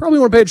 Probably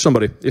want to page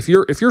somebody. If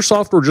your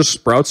software just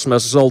sprouts some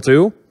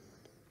SSL2,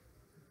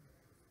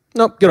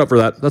 nope, get up for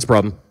that. That's a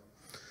problem.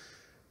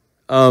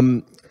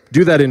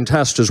 Do that in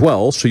test as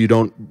well, so you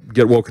don't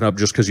get woken up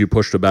just because you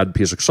pushed a bad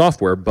piece of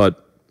software,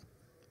 but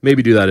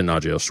maybe do that in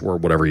Nagios or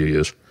whatever you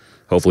use.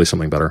 Hopefully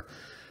something better.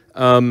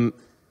 You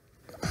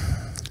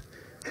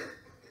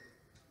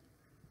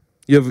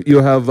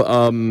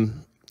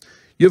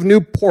have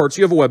new ports.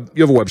 You have a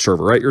web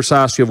server, right? You're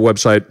SaaS. You have a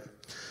website.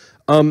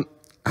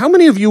 How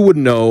many of you would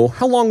know?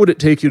 How long would it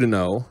take you to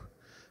know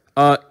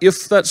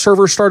if that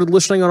server started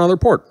listening on another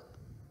port?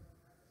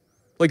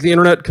 Like the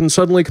internet can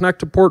suddenly connect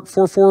to port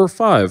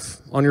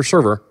 445 on your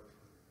server,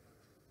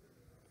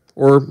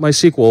 or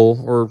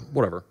MySQL, or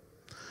whatever.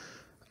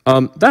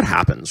 That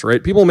happens,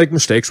 right? People make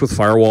mistakes with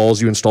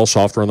firewalls. You install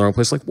software in the wrong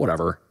place, like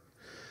whatever.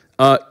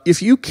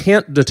 If you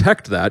can't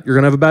detect that, you're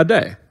going to have a bad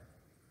day,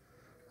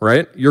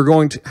 right? You're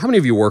going to. How many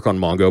of you work on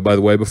Mongo, by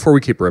the way? Before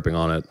we keep ripping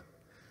on it,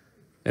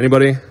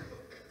 anybody?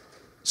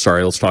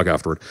 Sorry, let's talk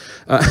afterward.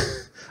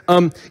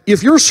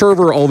 If your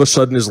server all of a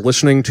sudden is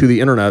listening to the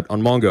internet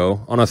on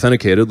Mongo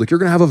unauthenticated, like, you're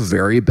going to have a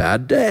very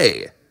bad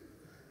day.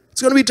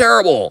 It's going to be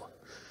terrible.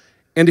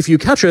 And if you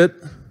catch it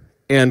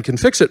and can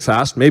fix it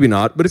fast, maybe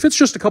not, but if it's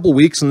just a couple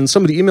weeks and then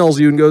somebody emails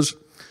you and goes,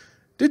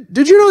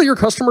 Did you know that your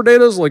customer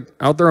data is like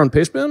out there on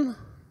Pastebin?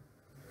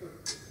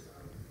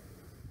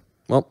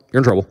 Well, you're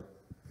in trouble.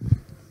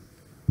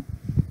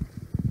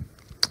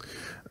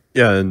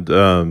 Yeah,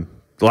 and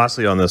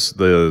lastly on this,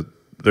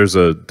 there's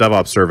a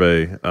DevOps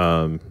survey.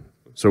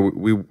 So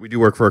we do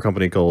work for a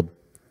company called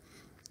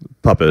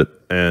Puppet,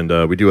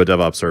 and we do a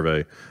DevOps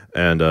survey.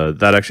 And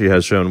that actually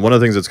has shown, one of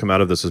the things that's come out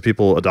of this is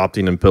people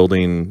adopting and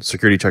building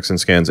security checks and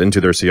scans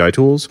into their CI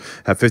tools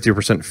have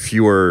 50%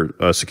 fewer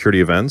security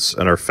events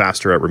and are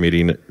faster at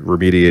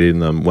remediating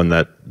them when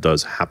that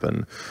does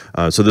happen.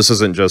 So this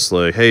isn't just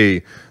like,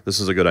 hey, this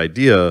is a good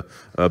idea,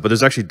 but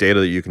there's actually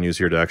data that you can use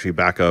here to actually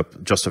back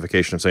up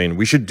justification of saying,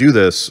 we should do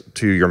this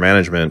to your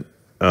management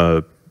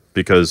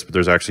because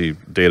there's actually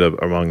data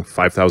among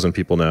 5,000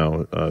 people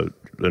now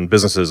and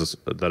businesses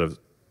that have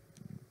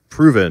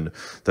proven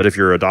that if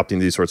you're adopting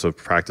these sorts of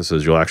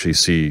practices, you'll actually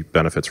see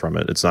benefits from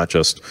it. It's not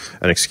just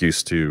an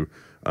excuse to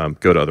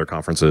go to other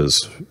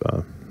conferences,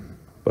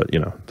 but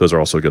those are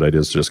also good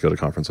ideas to just go to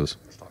conferences.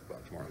 Let's talk about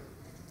it tomorrow.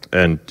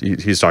 And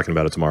he's talking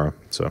about it tomorrow.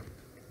 So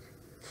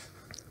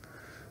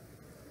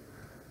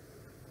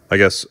I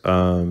guess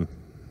so.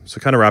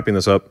 Kind of wrapping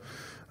this up,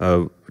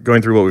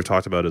 going through what we've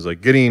talked about is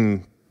like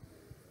getting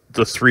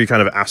the three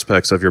kind of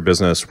aspects of your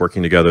business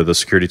working together: the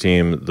security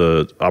team,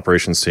 the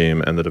operations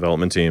team, and the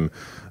development team,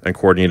 and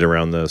coordinating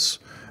around this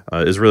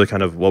is really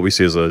kind of what we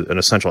see as an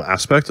essential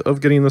aspect of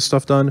getting this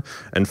stuff done,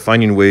 and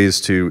finding ways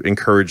to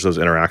encourage those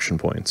interaction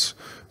points.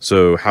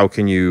 So how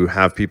can you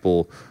have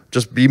people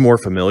just be more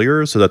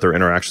familiar so that their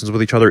interactions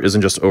with each other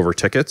isn't just over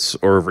tickets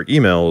or over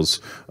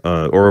emails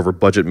or over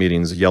budget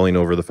meetings yelling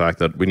over the fact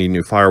that we need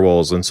new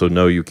firewalls, and so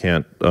no, you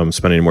can't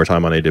spend any more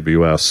time on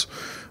AWS.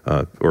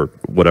 Or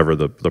whatever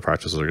the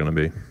practices are going to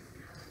be.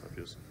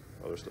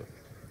 Other stuff.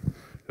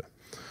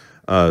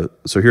 Okay.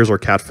 So here's our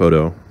cat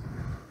photo.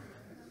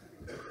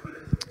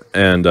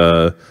 And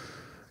I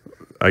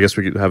guess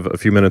we could have a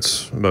few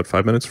minutes, about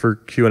 5 minutes for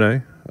Q&A.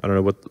 I don't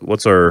know,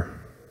 what's our...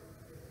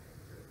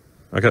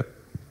 Okay.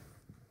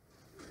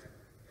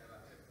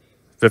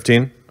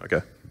 15?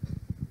 Okay.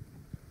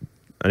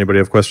 Anybody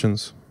have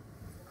questions?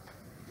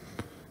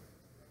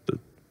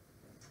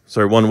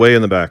 Sorry, one way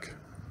in the back.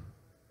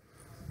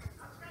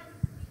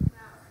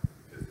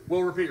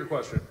 We'll repeat your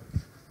question.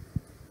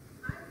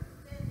 I've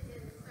been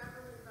in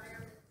several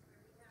environments where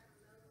we have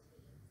remote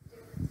teams,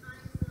 different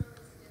time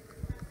zones,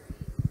 different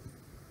countries,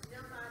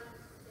 nobody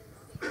in the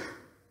same.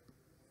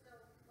 So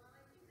while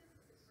I think this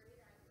is a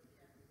great idea,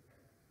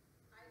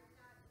 I've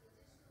got the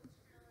additional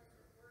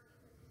challenge of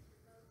working with these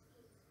remote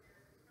teams where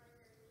the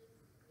primary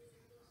means of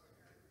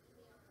communication are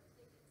email and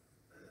tickets.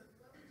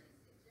 What would you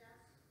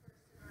suggest for a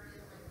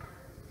scenario like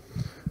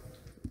that?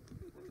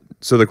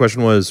 So the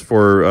question was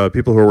for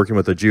people who are working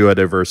with a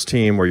geodiverse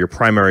team where your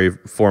primary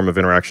form of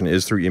interaction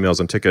is through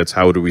emails and tickets,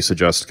 how do we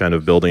suggest kind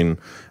of building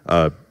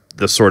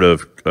this sort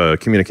of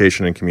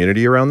communication and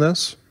community around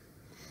this?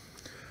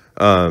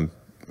 Yeah.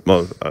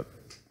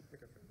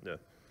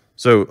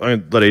 So I'm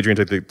going to let Adrian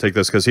take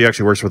this because he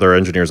actually works with our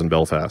engineers in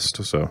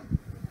Belfast. So.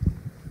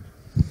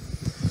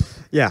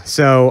 Yeah,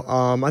 so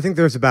I think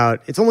there's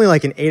it's only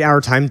like an 8-hour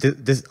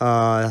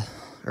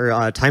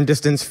time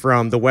distance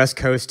from the West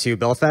Coast to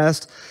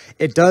Belfast.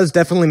 It does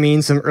definitely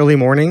mean some early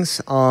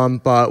mornings,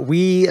 but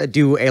we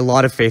do a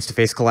lot of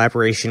face-to-face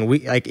collaboration.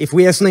 If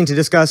we have something to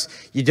discuss,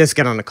 you just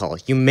get on a call.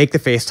 You make the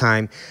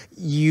FaceTime.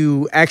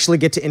 You actually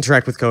get to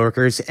interact with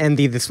coworkers, and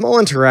the small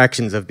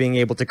interactions of being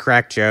able to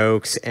crack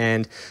jokes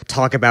and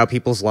talk about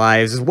people's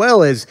lives, as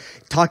well as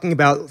talking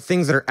about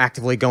things that are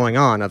actively going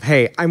on. Of,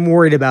 hey, I'm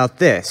worried about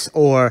this,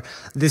 or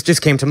this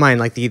just came to mind.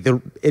 Like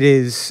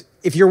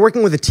if you're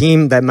working with a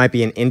team that might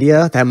be in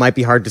India, that might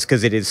be hard just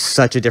because it is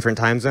such a different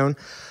time zone.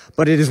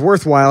 But it is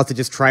worthwhile to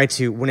just try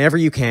to, whenever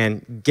you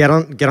can, get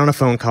on a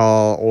phone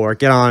call or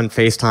get on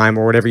FaceTime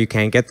or whatever you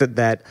can, get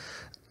that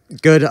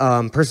good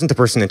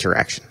person-to-person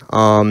interaction.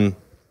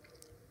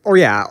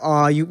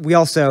 We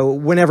also,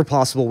 whenever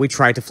possible, we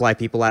try to fly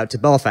people out to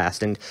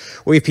Belfast, and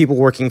we have people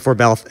working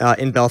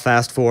in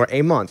Belfast for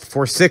a month,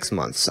 for 6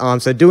 months.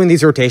 So doing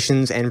these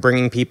rotations and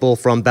bringing people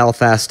from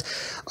Belfast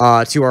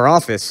to our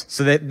office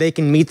so that they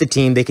can meet the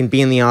team, they can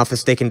be in the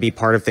office, they can be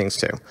part of things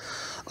too.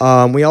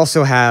 We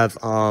also have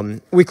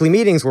weekly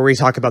meetings where we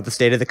talk about the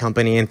state of the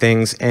company and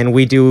things, and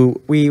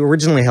we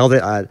originally held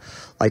it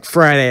like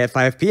Friday at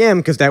 5 p.m.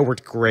 because that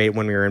worked great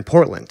when we were in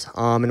Portland.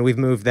 And we've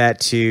moved that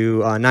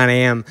to 9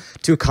 a.m.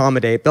 to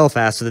accommodate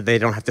Belfast so that they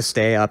don't have to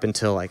stay up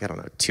until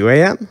 2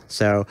 a.m.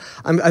 So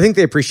I think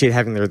they appreciate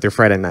having their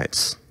Friday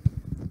nights.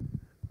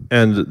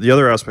 And the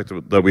other aspect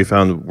that we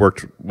found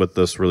worked with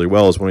this really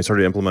well is when we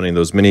started implementing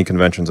those mini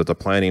conventions at the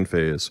planning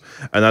phase.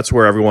 And that's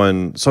where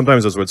everyone,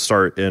 sometimes this would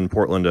start in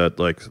Portland at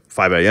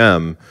 5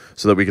 a.m.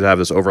 so that we could have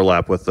this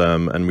overlap with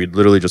them. And we'd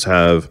literally just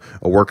have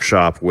a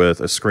workshop with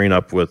a screen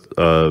up with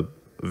a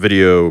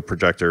video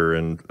projector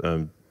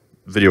and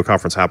video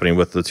conference happening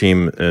with the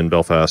team in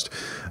Belfast.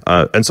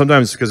 And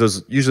sometimes, because it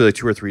was usually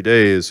 2 or 3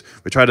 days,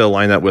 we try to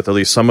align that with at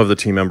least some of the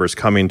team members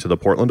coming to the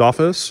Portland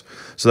office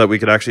so that we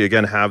could actually,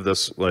 again, have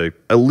this,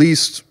 at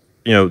least,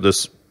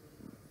 this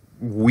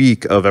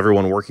week of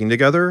everyone working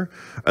together,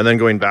 and then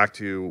going back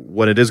to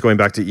when it is going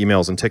back to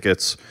emails and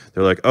tickets,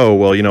 they're like, oh,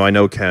 well, I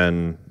know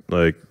Ken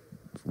like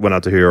went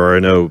out to here, or I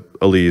know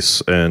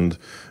Elise, and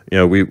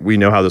we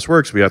know how this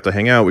works. We have to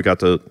hang out. We got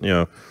to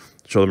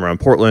show them around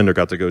Portland, or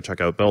got to go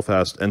check out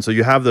Belfast, and so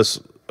you have this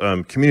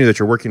community that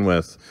you're working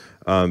with.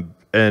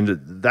 And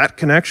that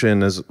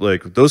connection is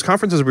like, those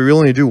conferences we really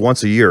only do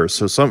once a year.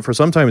 So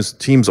sometimes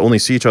teams only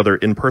see each other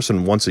in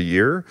person once a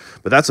year,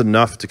 but that's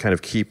enough to kind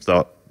of keep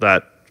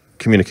that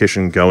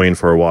communication going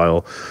for a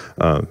while.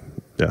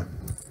 Yeah.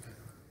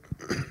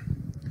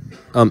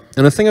 And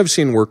a thing I've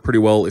seen work pretty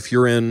well, if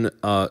you're in,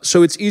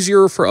 so it's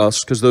easier for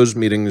us because those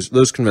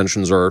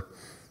conventions are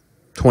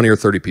 20 or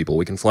 30 people.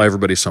 We can fly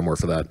everybody somewhere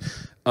for that.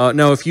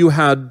 Now, if you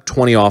had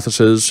 20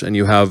 offices and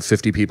you have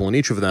 50 people in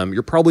each of them,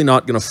 you're probably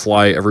not going to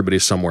fly everybody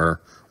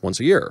somewhere once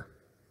a year.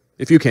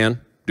 If you can,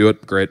 do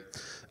it, great.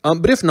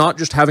 But if not,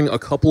 just having a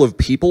couple of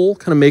people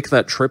kind of make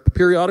that trip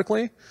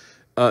periodically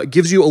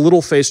gives you a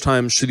little face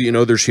time so that you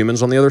know there's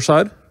humans on the other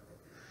side.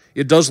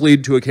 It does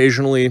lead to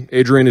occasionally,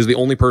 Adrian is the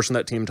only person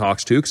that team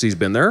talks to because he's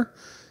been there,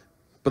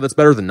 but that's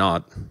better than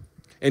not.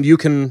 And you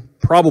can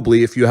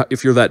probably, if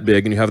you're that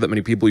big and you have that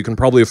many people, you can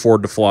probably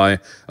afford to fly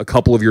a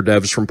couple of your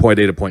devs from point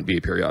A to point B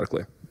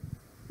periodically.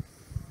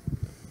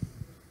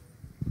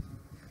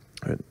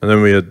 All right. And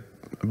then we had,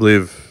 I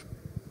believe,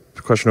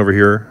 a question over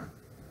here.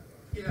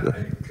 Yeah,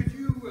 could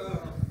you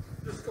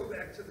just go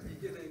back to the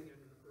beginning and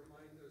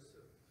remind us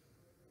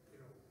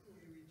of who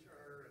you each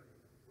are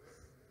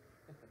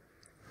and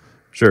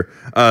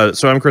where? Sure.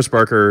 So I'm Chris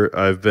Barker.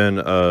 I've been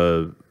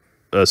a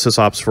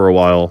sysops for a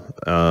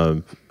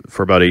while.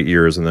 For about 8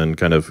 years, and then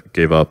kind of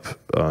gave up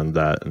on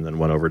that, and then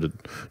went over to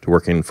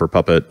working for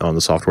Puppet on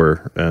the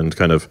software and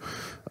kind of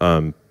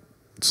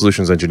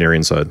solutions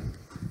engineering side.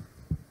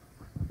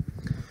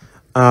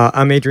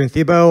 I'm Adrian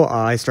Thiebaud.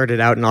 I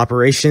started out in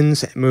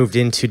operations, moved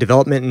into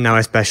development, and now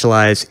I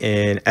specialize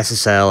in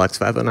SSL,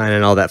 X509,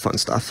 and all that fun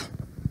stuff.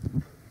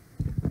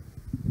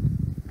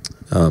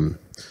 And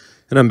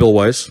I'm Bill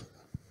Weiss.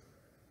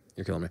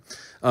 You're killing me.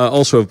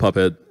 Also of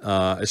Puppet,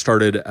 I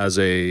started as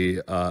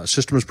a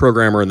systems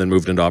programmer and then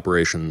moved into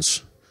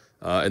operations,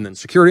 and then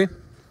security,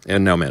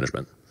 and now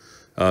management,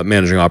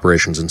 managing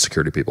operations and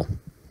security people.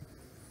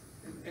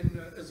 And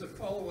as a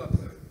follow-up,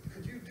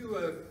 could you do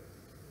a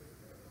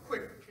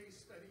quick case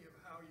study of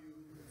how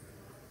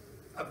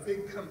a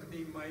big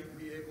company might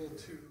be able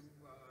to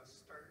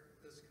start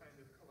this kind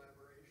of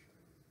collaboration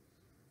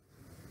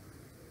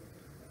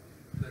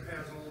that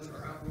has all the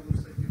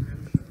problems that you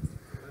mentioned?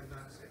 I'm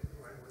not saying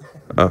who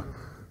I work for.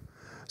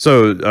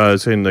 So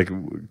saying like,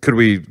 could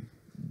we,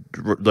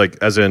 like,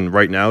 as in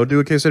right now, do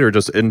a case study, or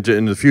just in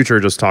the future,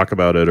 just talk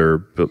about it,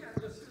 or? Yeah,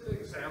 just an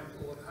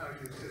example of how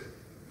you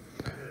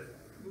could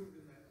move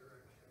in that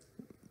direction.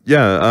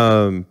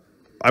 Yeah,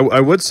 I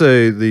would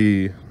say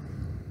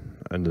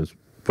and just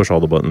push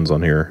all the buttons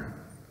on here,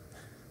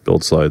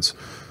 build slides.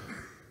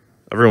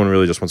 Everyone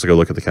really just wants to go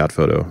look at the cat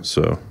photo,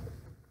 so.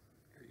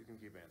 You can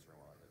keep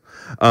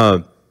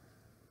answering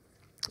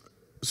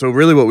So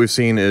really what we've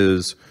seen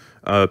is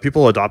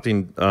people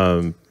adopting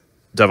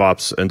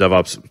DevOps and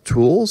DevOps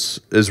tools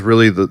is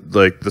really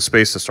the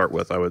space to start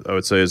with. I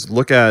would say is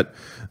look at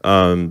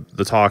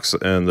the talks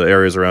and the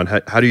areas around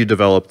how do you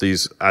develop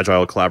these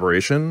agile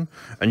collaboration,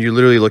 and you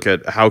literally look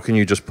at how can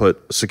you just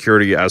put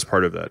security as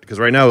part of that, because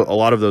right now a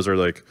lot of those are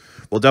like,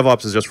 well,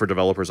 DevOps is just for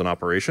developers and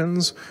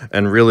operations,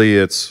 and really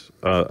it's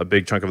a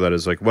big chunk of that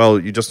is like, well,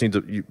 you just need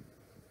to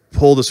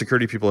pull the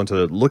security people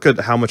into look at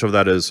how much of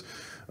that is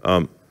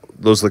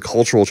those are the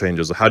cultural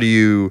changes. How do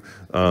you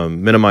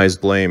minimize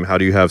blame? How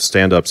do you have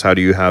stand-ups? How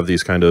do you have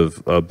these kind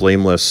of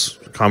blameless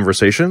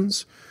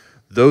conversations?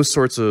 Those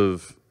sorts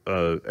of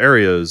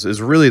areas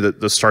is really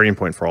the starting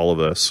point for all of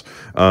this.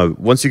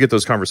 Once you get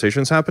those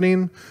conversations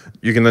happening,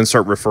 you can then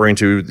start referring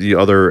to the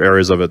other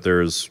areas of it.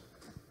 There's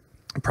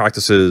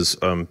practices.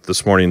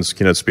 This morning's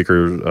keynote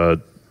speaker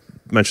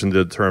mentioned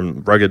the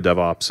term rugged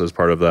DevOps as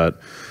part of that.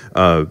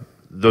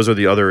 Those are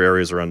the other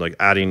areas around like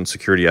adding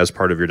security as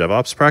part of your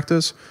DevOps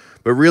practice.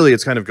 But really,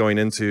 it's kind of going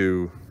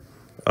into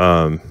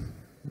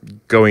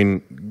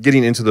getting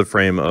into the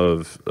frame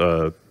of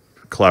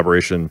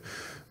collaboration.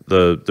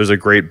 There's a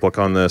great book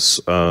on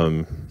this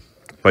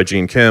by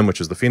Gene Kim,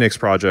 which is the Phoenix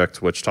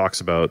Project, which talks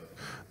about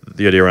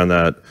the idea around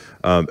that.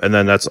 And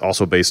then that's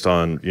also based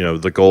on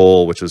the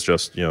goal, which is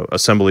just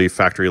assembly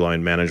factory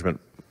line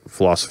management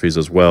philosophies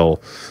as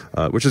well,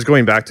 which is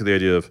going back to the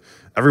idea of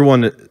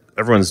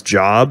everyone's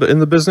job in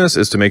the business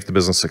is to make the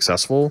business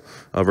successful,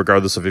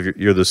 regardless of if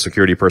you're the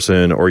security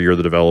person or you're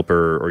the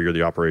developer or you're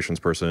the operations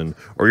person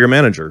or you're a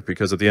manager,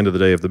 because at the end of the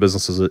day, if the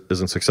business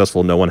isn't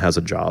successful, no one has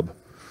a job,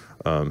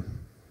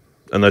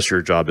 unless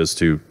your job is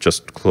to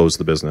just close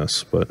the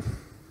business. But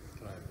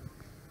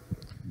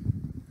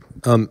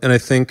and I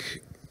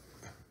think,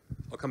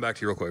 I'll come back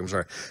to you real quick, I'm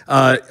sorry.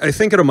 I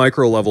think at a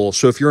micro level,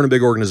 so if you're in a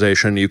big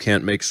organization, you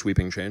can't make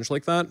sweeping change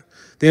like that.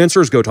 The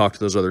answer is go talk to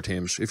those other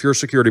teams. If you're a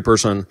security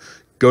person,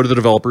 go to the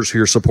developers who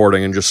you're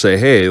supporting and just say,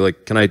 hey,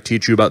 like, can I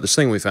teach you about this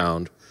thing we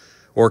found?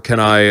 Or can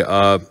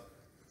I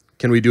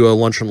Can we do a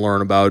lunch and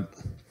learn about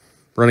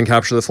running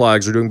capture the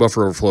flags or doing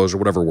buffer overflows or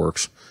whatever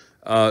works?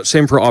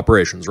 Same for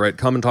operations, right?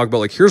 Come and talk about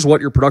like, here's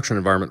what your production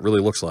environment really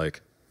looks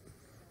like.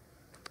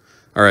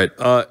 All right,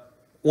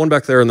 one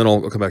back there and then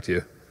I'll come back to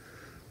you.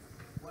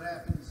 What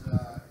happens,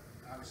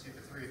 obviously, if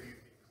the three of you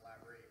can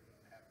collaborate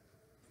and have,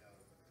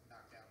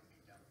 knockdown and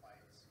beat down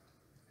fights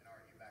and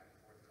argue back and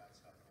forth about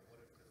stuff, but what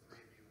if the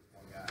three of you is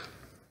one guy?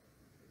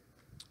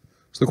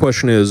 So the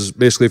question is,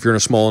 basically, if you're in a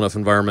small enough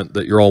environment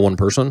that you're all one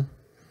person.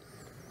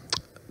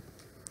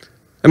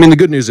 I mean, the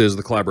good news is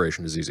the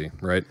collaboration is easy,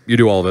 right? You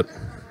do all of it.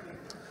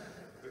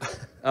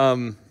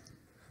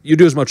 You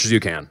do as much as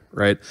you can,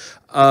 right?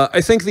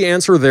 I think the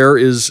answer there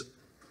is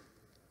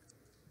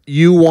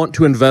you want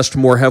to invest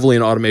more heavily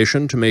in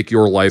automation to make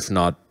your life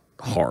not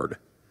hard,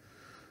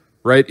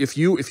 right? If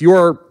you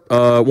are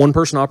a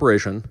one-person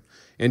operation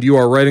and you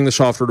are writing the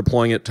software,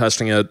 deploying it,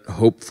 testing it,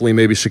 hopefully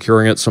maybe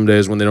securing it some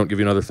days when they don't give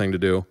you another thing to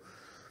do,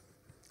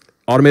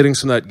 automating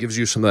some of that gives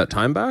you some of that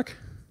time back.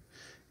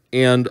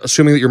 And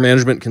assuming that your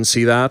management can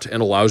see that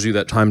and allows you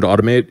that time to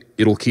automate,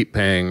 it'll keep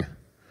paying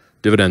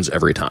dividends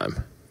every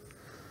time.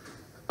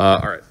 All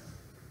right.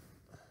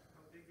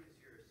 How big is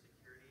your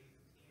security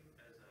team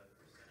as a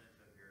percentage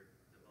of your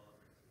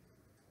development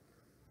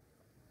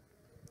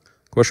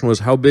team? Question was,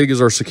 how big is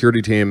our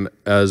security team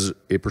as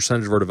a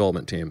percentage of our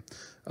development team?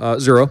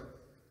 0.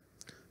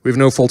 We have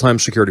no full-time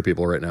security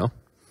people right now.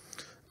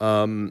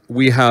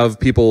 We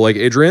have people like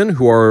Adrian,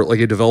 who are like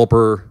a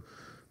developer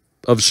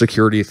of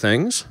security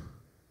things.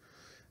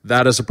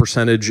 That as a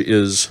percentage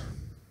is...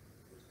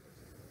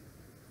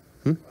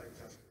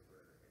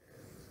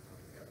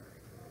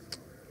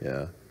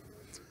 Yeah.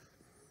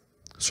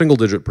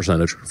 Single-digit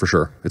percentage, for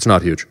sure. It's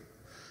not huge.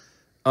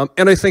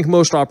 And I think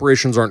most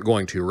operations aren't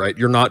going to, right?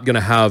 You're not going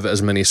to have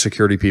as many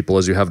security people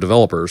as you have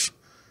developers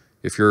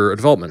if you're a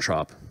development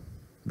shop.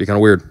 It'd be kind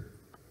of weird.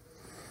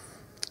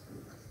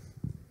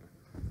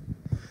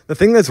 The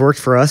thing that's worked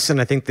for us,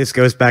 and I think this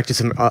goes back to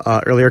some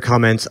earlier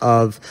comments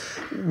of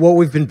what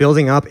we've been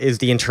building up is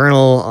the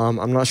internal,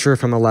 I'm not sure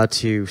if I'm allowed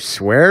to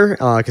swear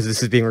because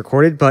this is being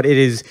recorded, but it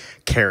is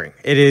caring.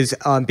 It is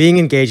being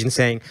engaged and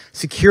saying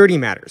security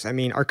matters. I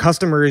mean, our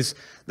customers,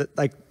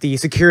 like the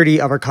security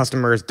of our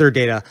customers, their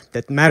data,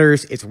 that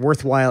matters, it's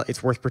worthwhile,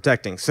 it's worth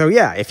protecting. So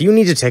yeah, if you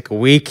need to take a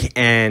week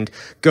and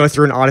go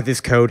through and audit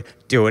this code,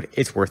 do it,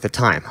 it's worth the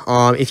time.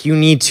 If you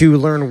need to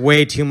learn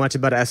way too much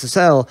about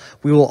SSL,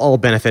 we will all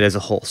benefit as a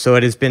whole. So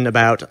it has been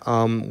about,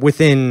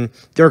 within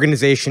the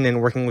organization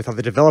and working with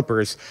other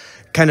developers,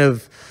 kind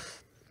of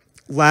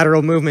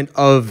lateral movement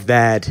of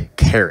that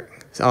caring.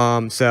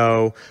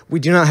 So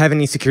we do not have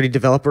any security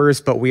developers,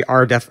 but we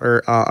are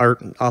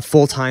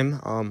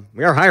full-time.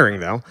 We are hiring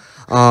though.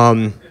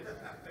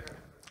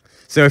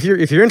 So if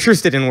you're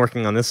interested in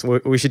working on this,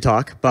 we should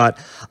talk. But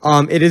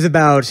it is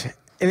about,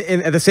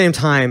 and at the same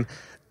time,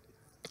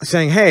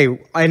 saying, hey,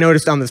 I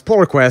noticed on this pull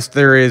request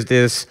there is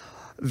this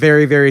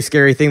very, very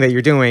scary thing that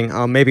you're doing.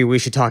 Maybe we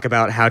should talk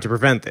about how to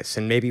prevent this,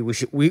 and maybe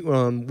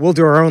we'll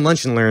do our own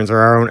lunch and learns or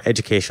our own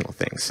educational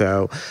things.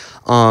 So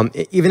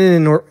even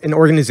in an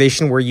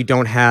organization where you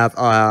don't have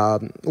a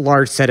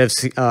large set of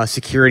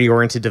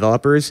security-oriented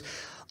developers,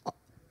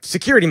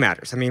 security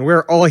matters. I mean,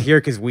 we're all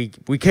here because we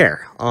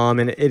care,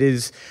 and it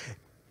is,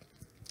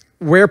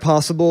 where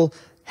possible,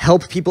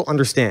 help people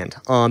understand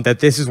that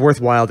this is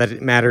worthwhile, that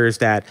it matters,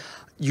 that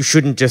you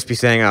shouldn't just be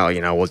saying,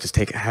 oh, we'll just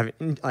have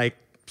like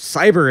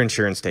cyber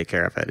insurance take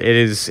care of it.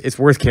 It's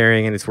worth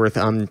carrying, and it's worth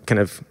kind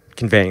of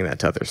conveying that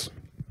to others.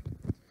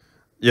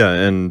 Yeah,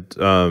 and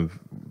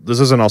this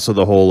isn't also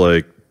the whole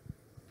like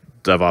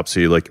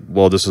DevOpsy, like,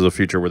 well, this is a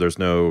feature where there's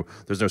no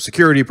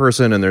security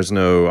person and there's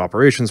no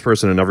operations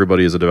person and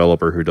everybody is a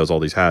developer who does all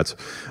these hats.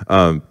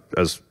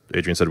 As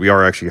Adrian said, we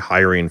are actually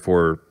hiring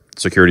for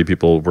security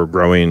people. We're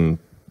growing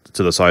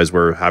to the size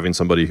where having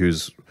somebody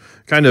who's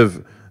kind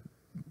of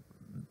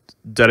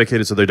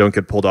dedicated so they don't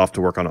get pulled off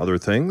to work on other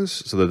things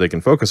so that they can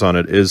focus on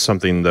it is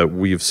something that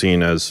we've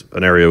seen as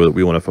an area that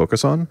we want to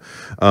focus on.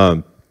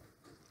 But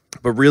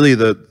really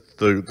the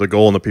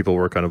goal and the people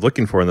we're kind of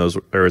looking for in those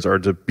areas are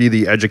to be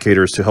the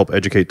educators to help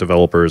educate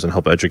developers and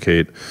help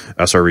educate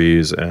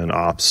SREs and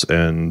ops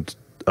and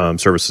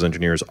services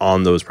engineers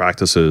on those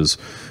practices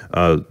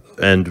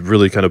and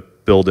really kind of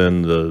build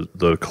in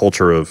the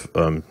culture of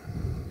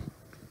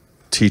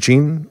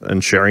teaching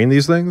and sharing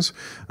these things.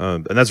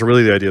 And that's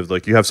really the idea of,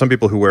 like, you have some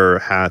people who wear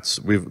hats.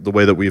 The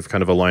way that we've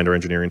kind of aligned our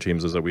engineering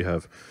teams is that we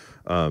have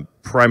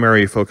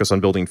primary focus on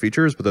building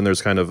features, but then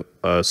there's kind of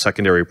a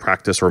secondary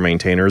practice or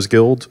maintainers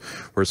guild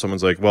where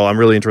someone's like, well, I'm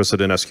really interested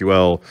in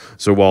SQL.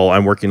 So while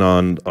I'm working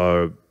on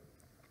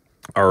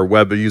our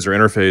web user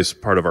interface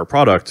part of our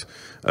product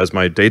as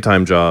my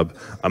daytime job,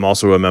 I'm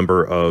also a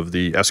member of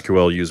the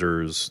SQL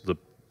users,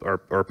 our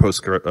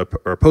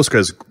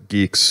Postgres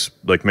geeks,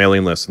 like,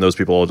 mailing list, and those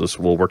people all just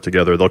will work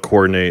together. They'll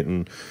coordinate,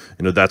 and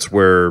that's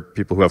where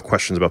people who have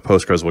questions about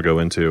Postgres will go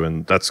into,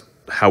 and that's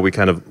how we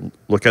kind of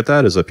look at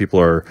that, is that people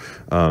are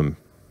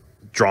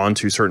drawn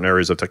to certain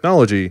areas of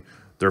technology.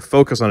 Their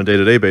focus on a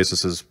day-to-day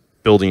basis is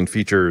building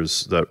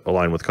features that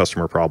align with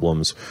customer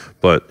problems,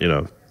 but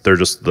they're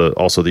just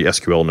also the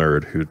SQL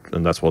nerd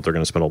and that's what they're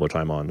going to spend all their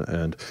time on.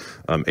 And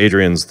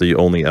Adrian's the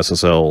only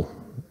SSL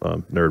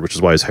nerd, which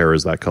is why his hair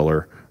is that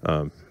color.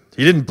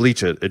 He didn't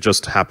bleach it; it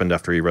just happened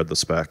after he read the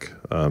spec.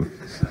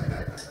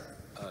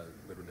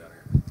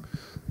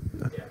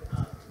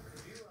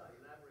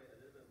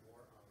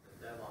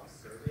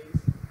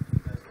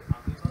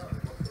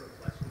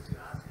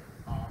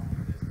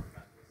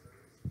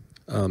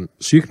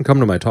 So you can come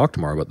to my talk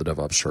tomorrow about the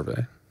DevOps survey.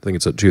 I think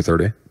it's at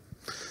 2:30.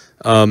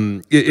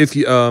 The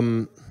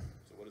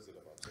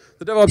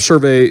DevOps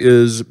survey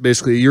is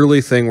basically a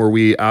yearly thing where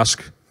we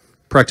ask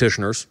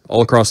practitioners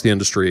all across the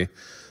industry,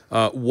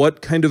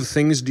 what kind of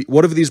things,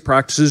 what of these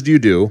practices do you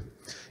do,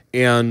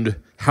 and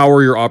how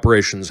are your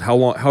operations?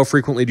 How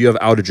frequently do you have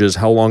outages?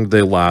 How long do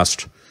they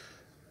last?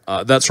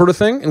 That sort of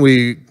thing. And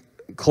we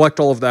collect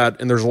all of that,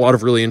 and there's a lot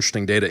of really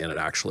interesting data in it,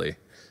 actually.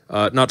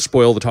 Not to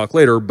spoil the talk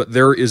later, but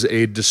there is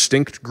a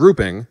distinct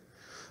grouping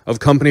of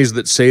companies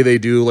that say they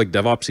do like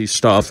DevOps-y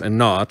stuff and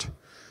not,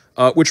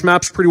 which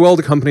maps pretty well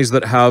to companies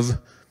that have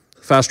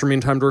faster mean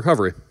time to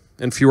recovery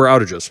and fewer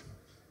outages.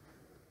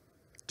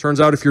 Turns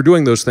out if you're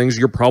doing those things,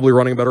 you're probably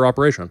running a better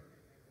operation.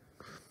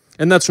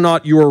 And that's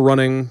not you're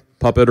running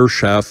Puppet or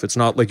Chef. It's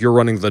not like you're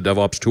running the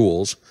DevOps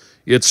tools.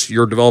 It's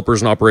your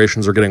developers and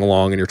operations are getting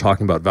along and you're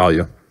talking about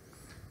value.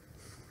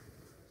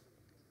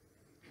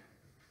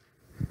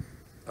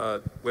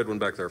 We had one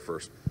back there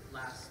first.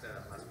 Last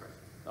question.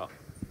 Oh,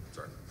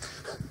 sorry.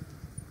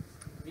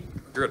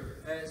 You're good.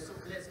 So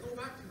let's go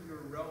back to your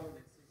role.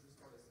 Let's say just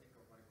for the sake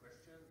of my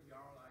question, you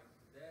are like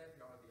dev,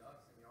 you are the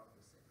ops, and you are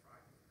the sec,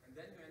 right? And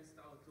then you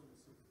install a tool.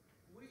 So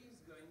who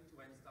is going to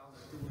install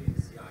the tool in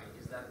CI?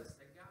 Is that the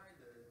sec guy,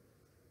 the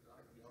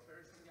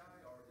operation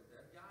guy, or the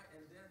dev guy?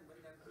 And then when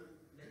that tool,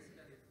 let's say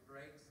that it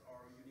breaks, or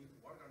you need to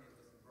work on it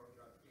because it broke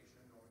your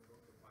application or it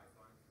broke your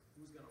pipeline,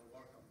 who's going to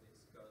work on this?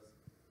 Because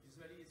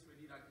usually it's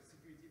really like a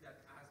security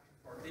that asks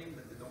for things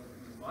that they don't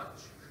do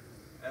much.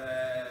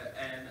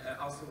 And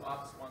also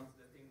ops wants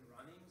the thing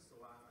running,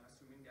 so I'm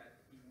assuming that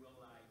he will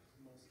like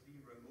mostly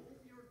remove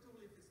your tool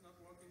if it's not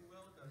working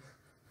well, because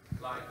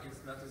like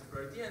it's not as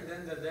priority. And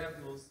then the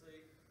dev will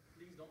say,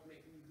 please don't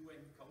make me do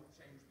any code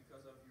change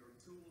because of your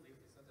tool. If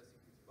it's not a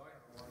security bug, I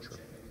don't want to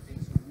change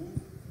anything. So who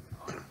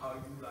are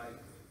you like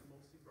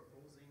mostly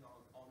proposing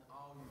on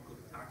how you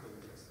could tackle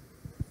this?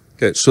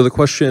 Okay, so the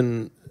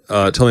question,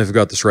 tell me if I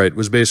got this right,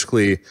 was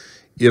basically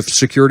if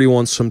security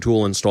wants some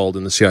tool installed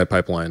in the CI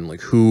pipeline,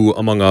 like who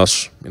among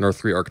us in our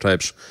 3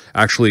 archetypes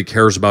actually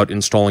cares about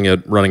installing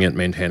it, running it,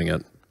 maintaining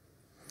it?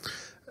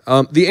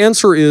 The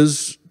answer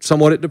is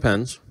somewhat it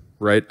depends,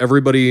 right?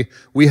 Everybody,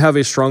 we have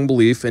a strong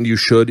belief, and you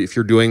should, if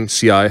you're doing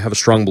CI, have a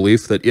strong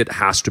belief that it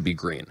has to be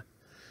green.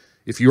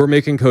 If you are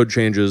making code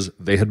changes,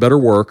 they had better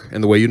work,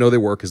 and the way you know they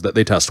work is that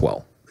they test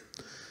well.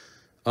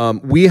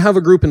 We have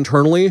a group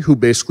internally who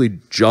basically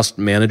just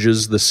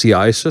manages the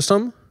CI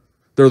system.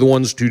 They're the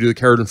ones who do the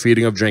carrot and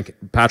feeding of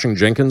patching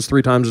Jenkins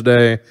 3 times a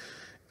day.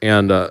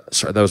 And,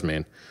 sorry, that was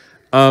mean.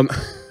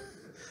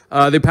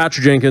 They patch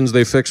Jenkins,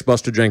 they fix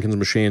busted Jenkins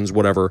machines,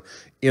 whatever.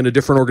 In a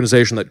different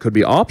organization that could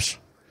be ops,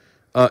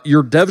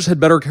 your devs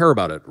had better care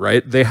about it,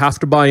 right? They have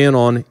to buy in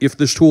on if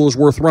this tool is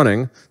worth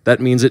running,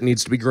 that means it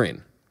needs to be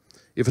green.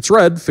 If it's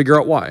red, figure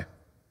out why.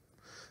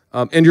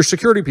 And your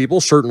security people,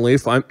 certainly,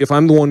 if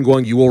I'm the one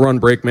going, you will run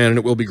Brakeman and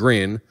it will be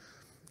green,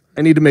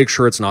 I need to make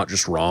sure it's not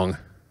just wrong.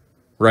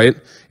 Right?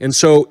 And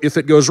so if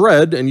it goes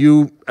red and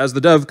you, as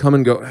the dev, come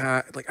and go,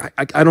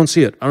 I don't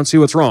see it. I don't see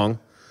what's wrong.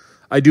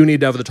 I do need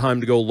to have the time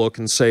to go look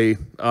and say,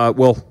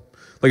 well,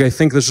 like I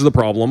think this is the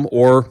problem,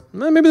 or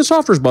maybe the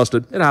software's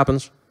busted. It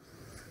happens.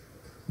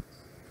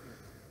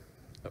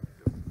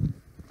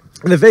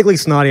 The vaguely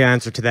snotty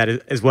answer to that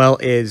as well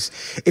is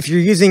if you're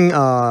using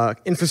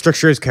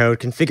infrastructure as code,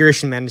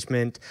 configuration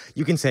management,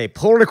 you can say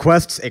pull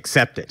requests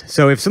accepted.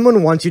 So if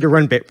someone wants you to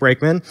run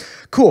Brakeman,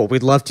 cool,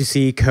 we'd love to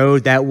see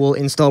code that will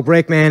install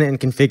Brakeman and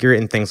configure it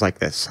and things like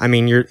this. I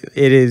mean, you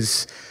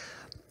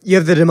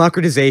have the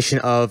democratization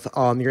of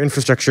your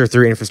infrastructure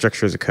through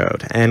infrastructure as a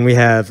code. And we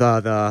have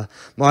the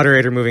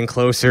moderator moving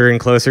closer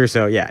and closer.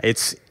 So yeah,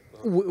 it's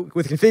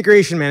with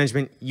configuration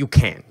management, you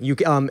can.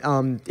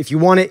 If you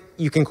want it,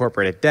 you can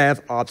incorporate it. Dev,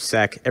 ops,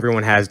 sec,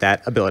 everyone has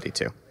that ability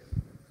to.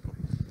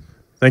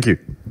 Thank you.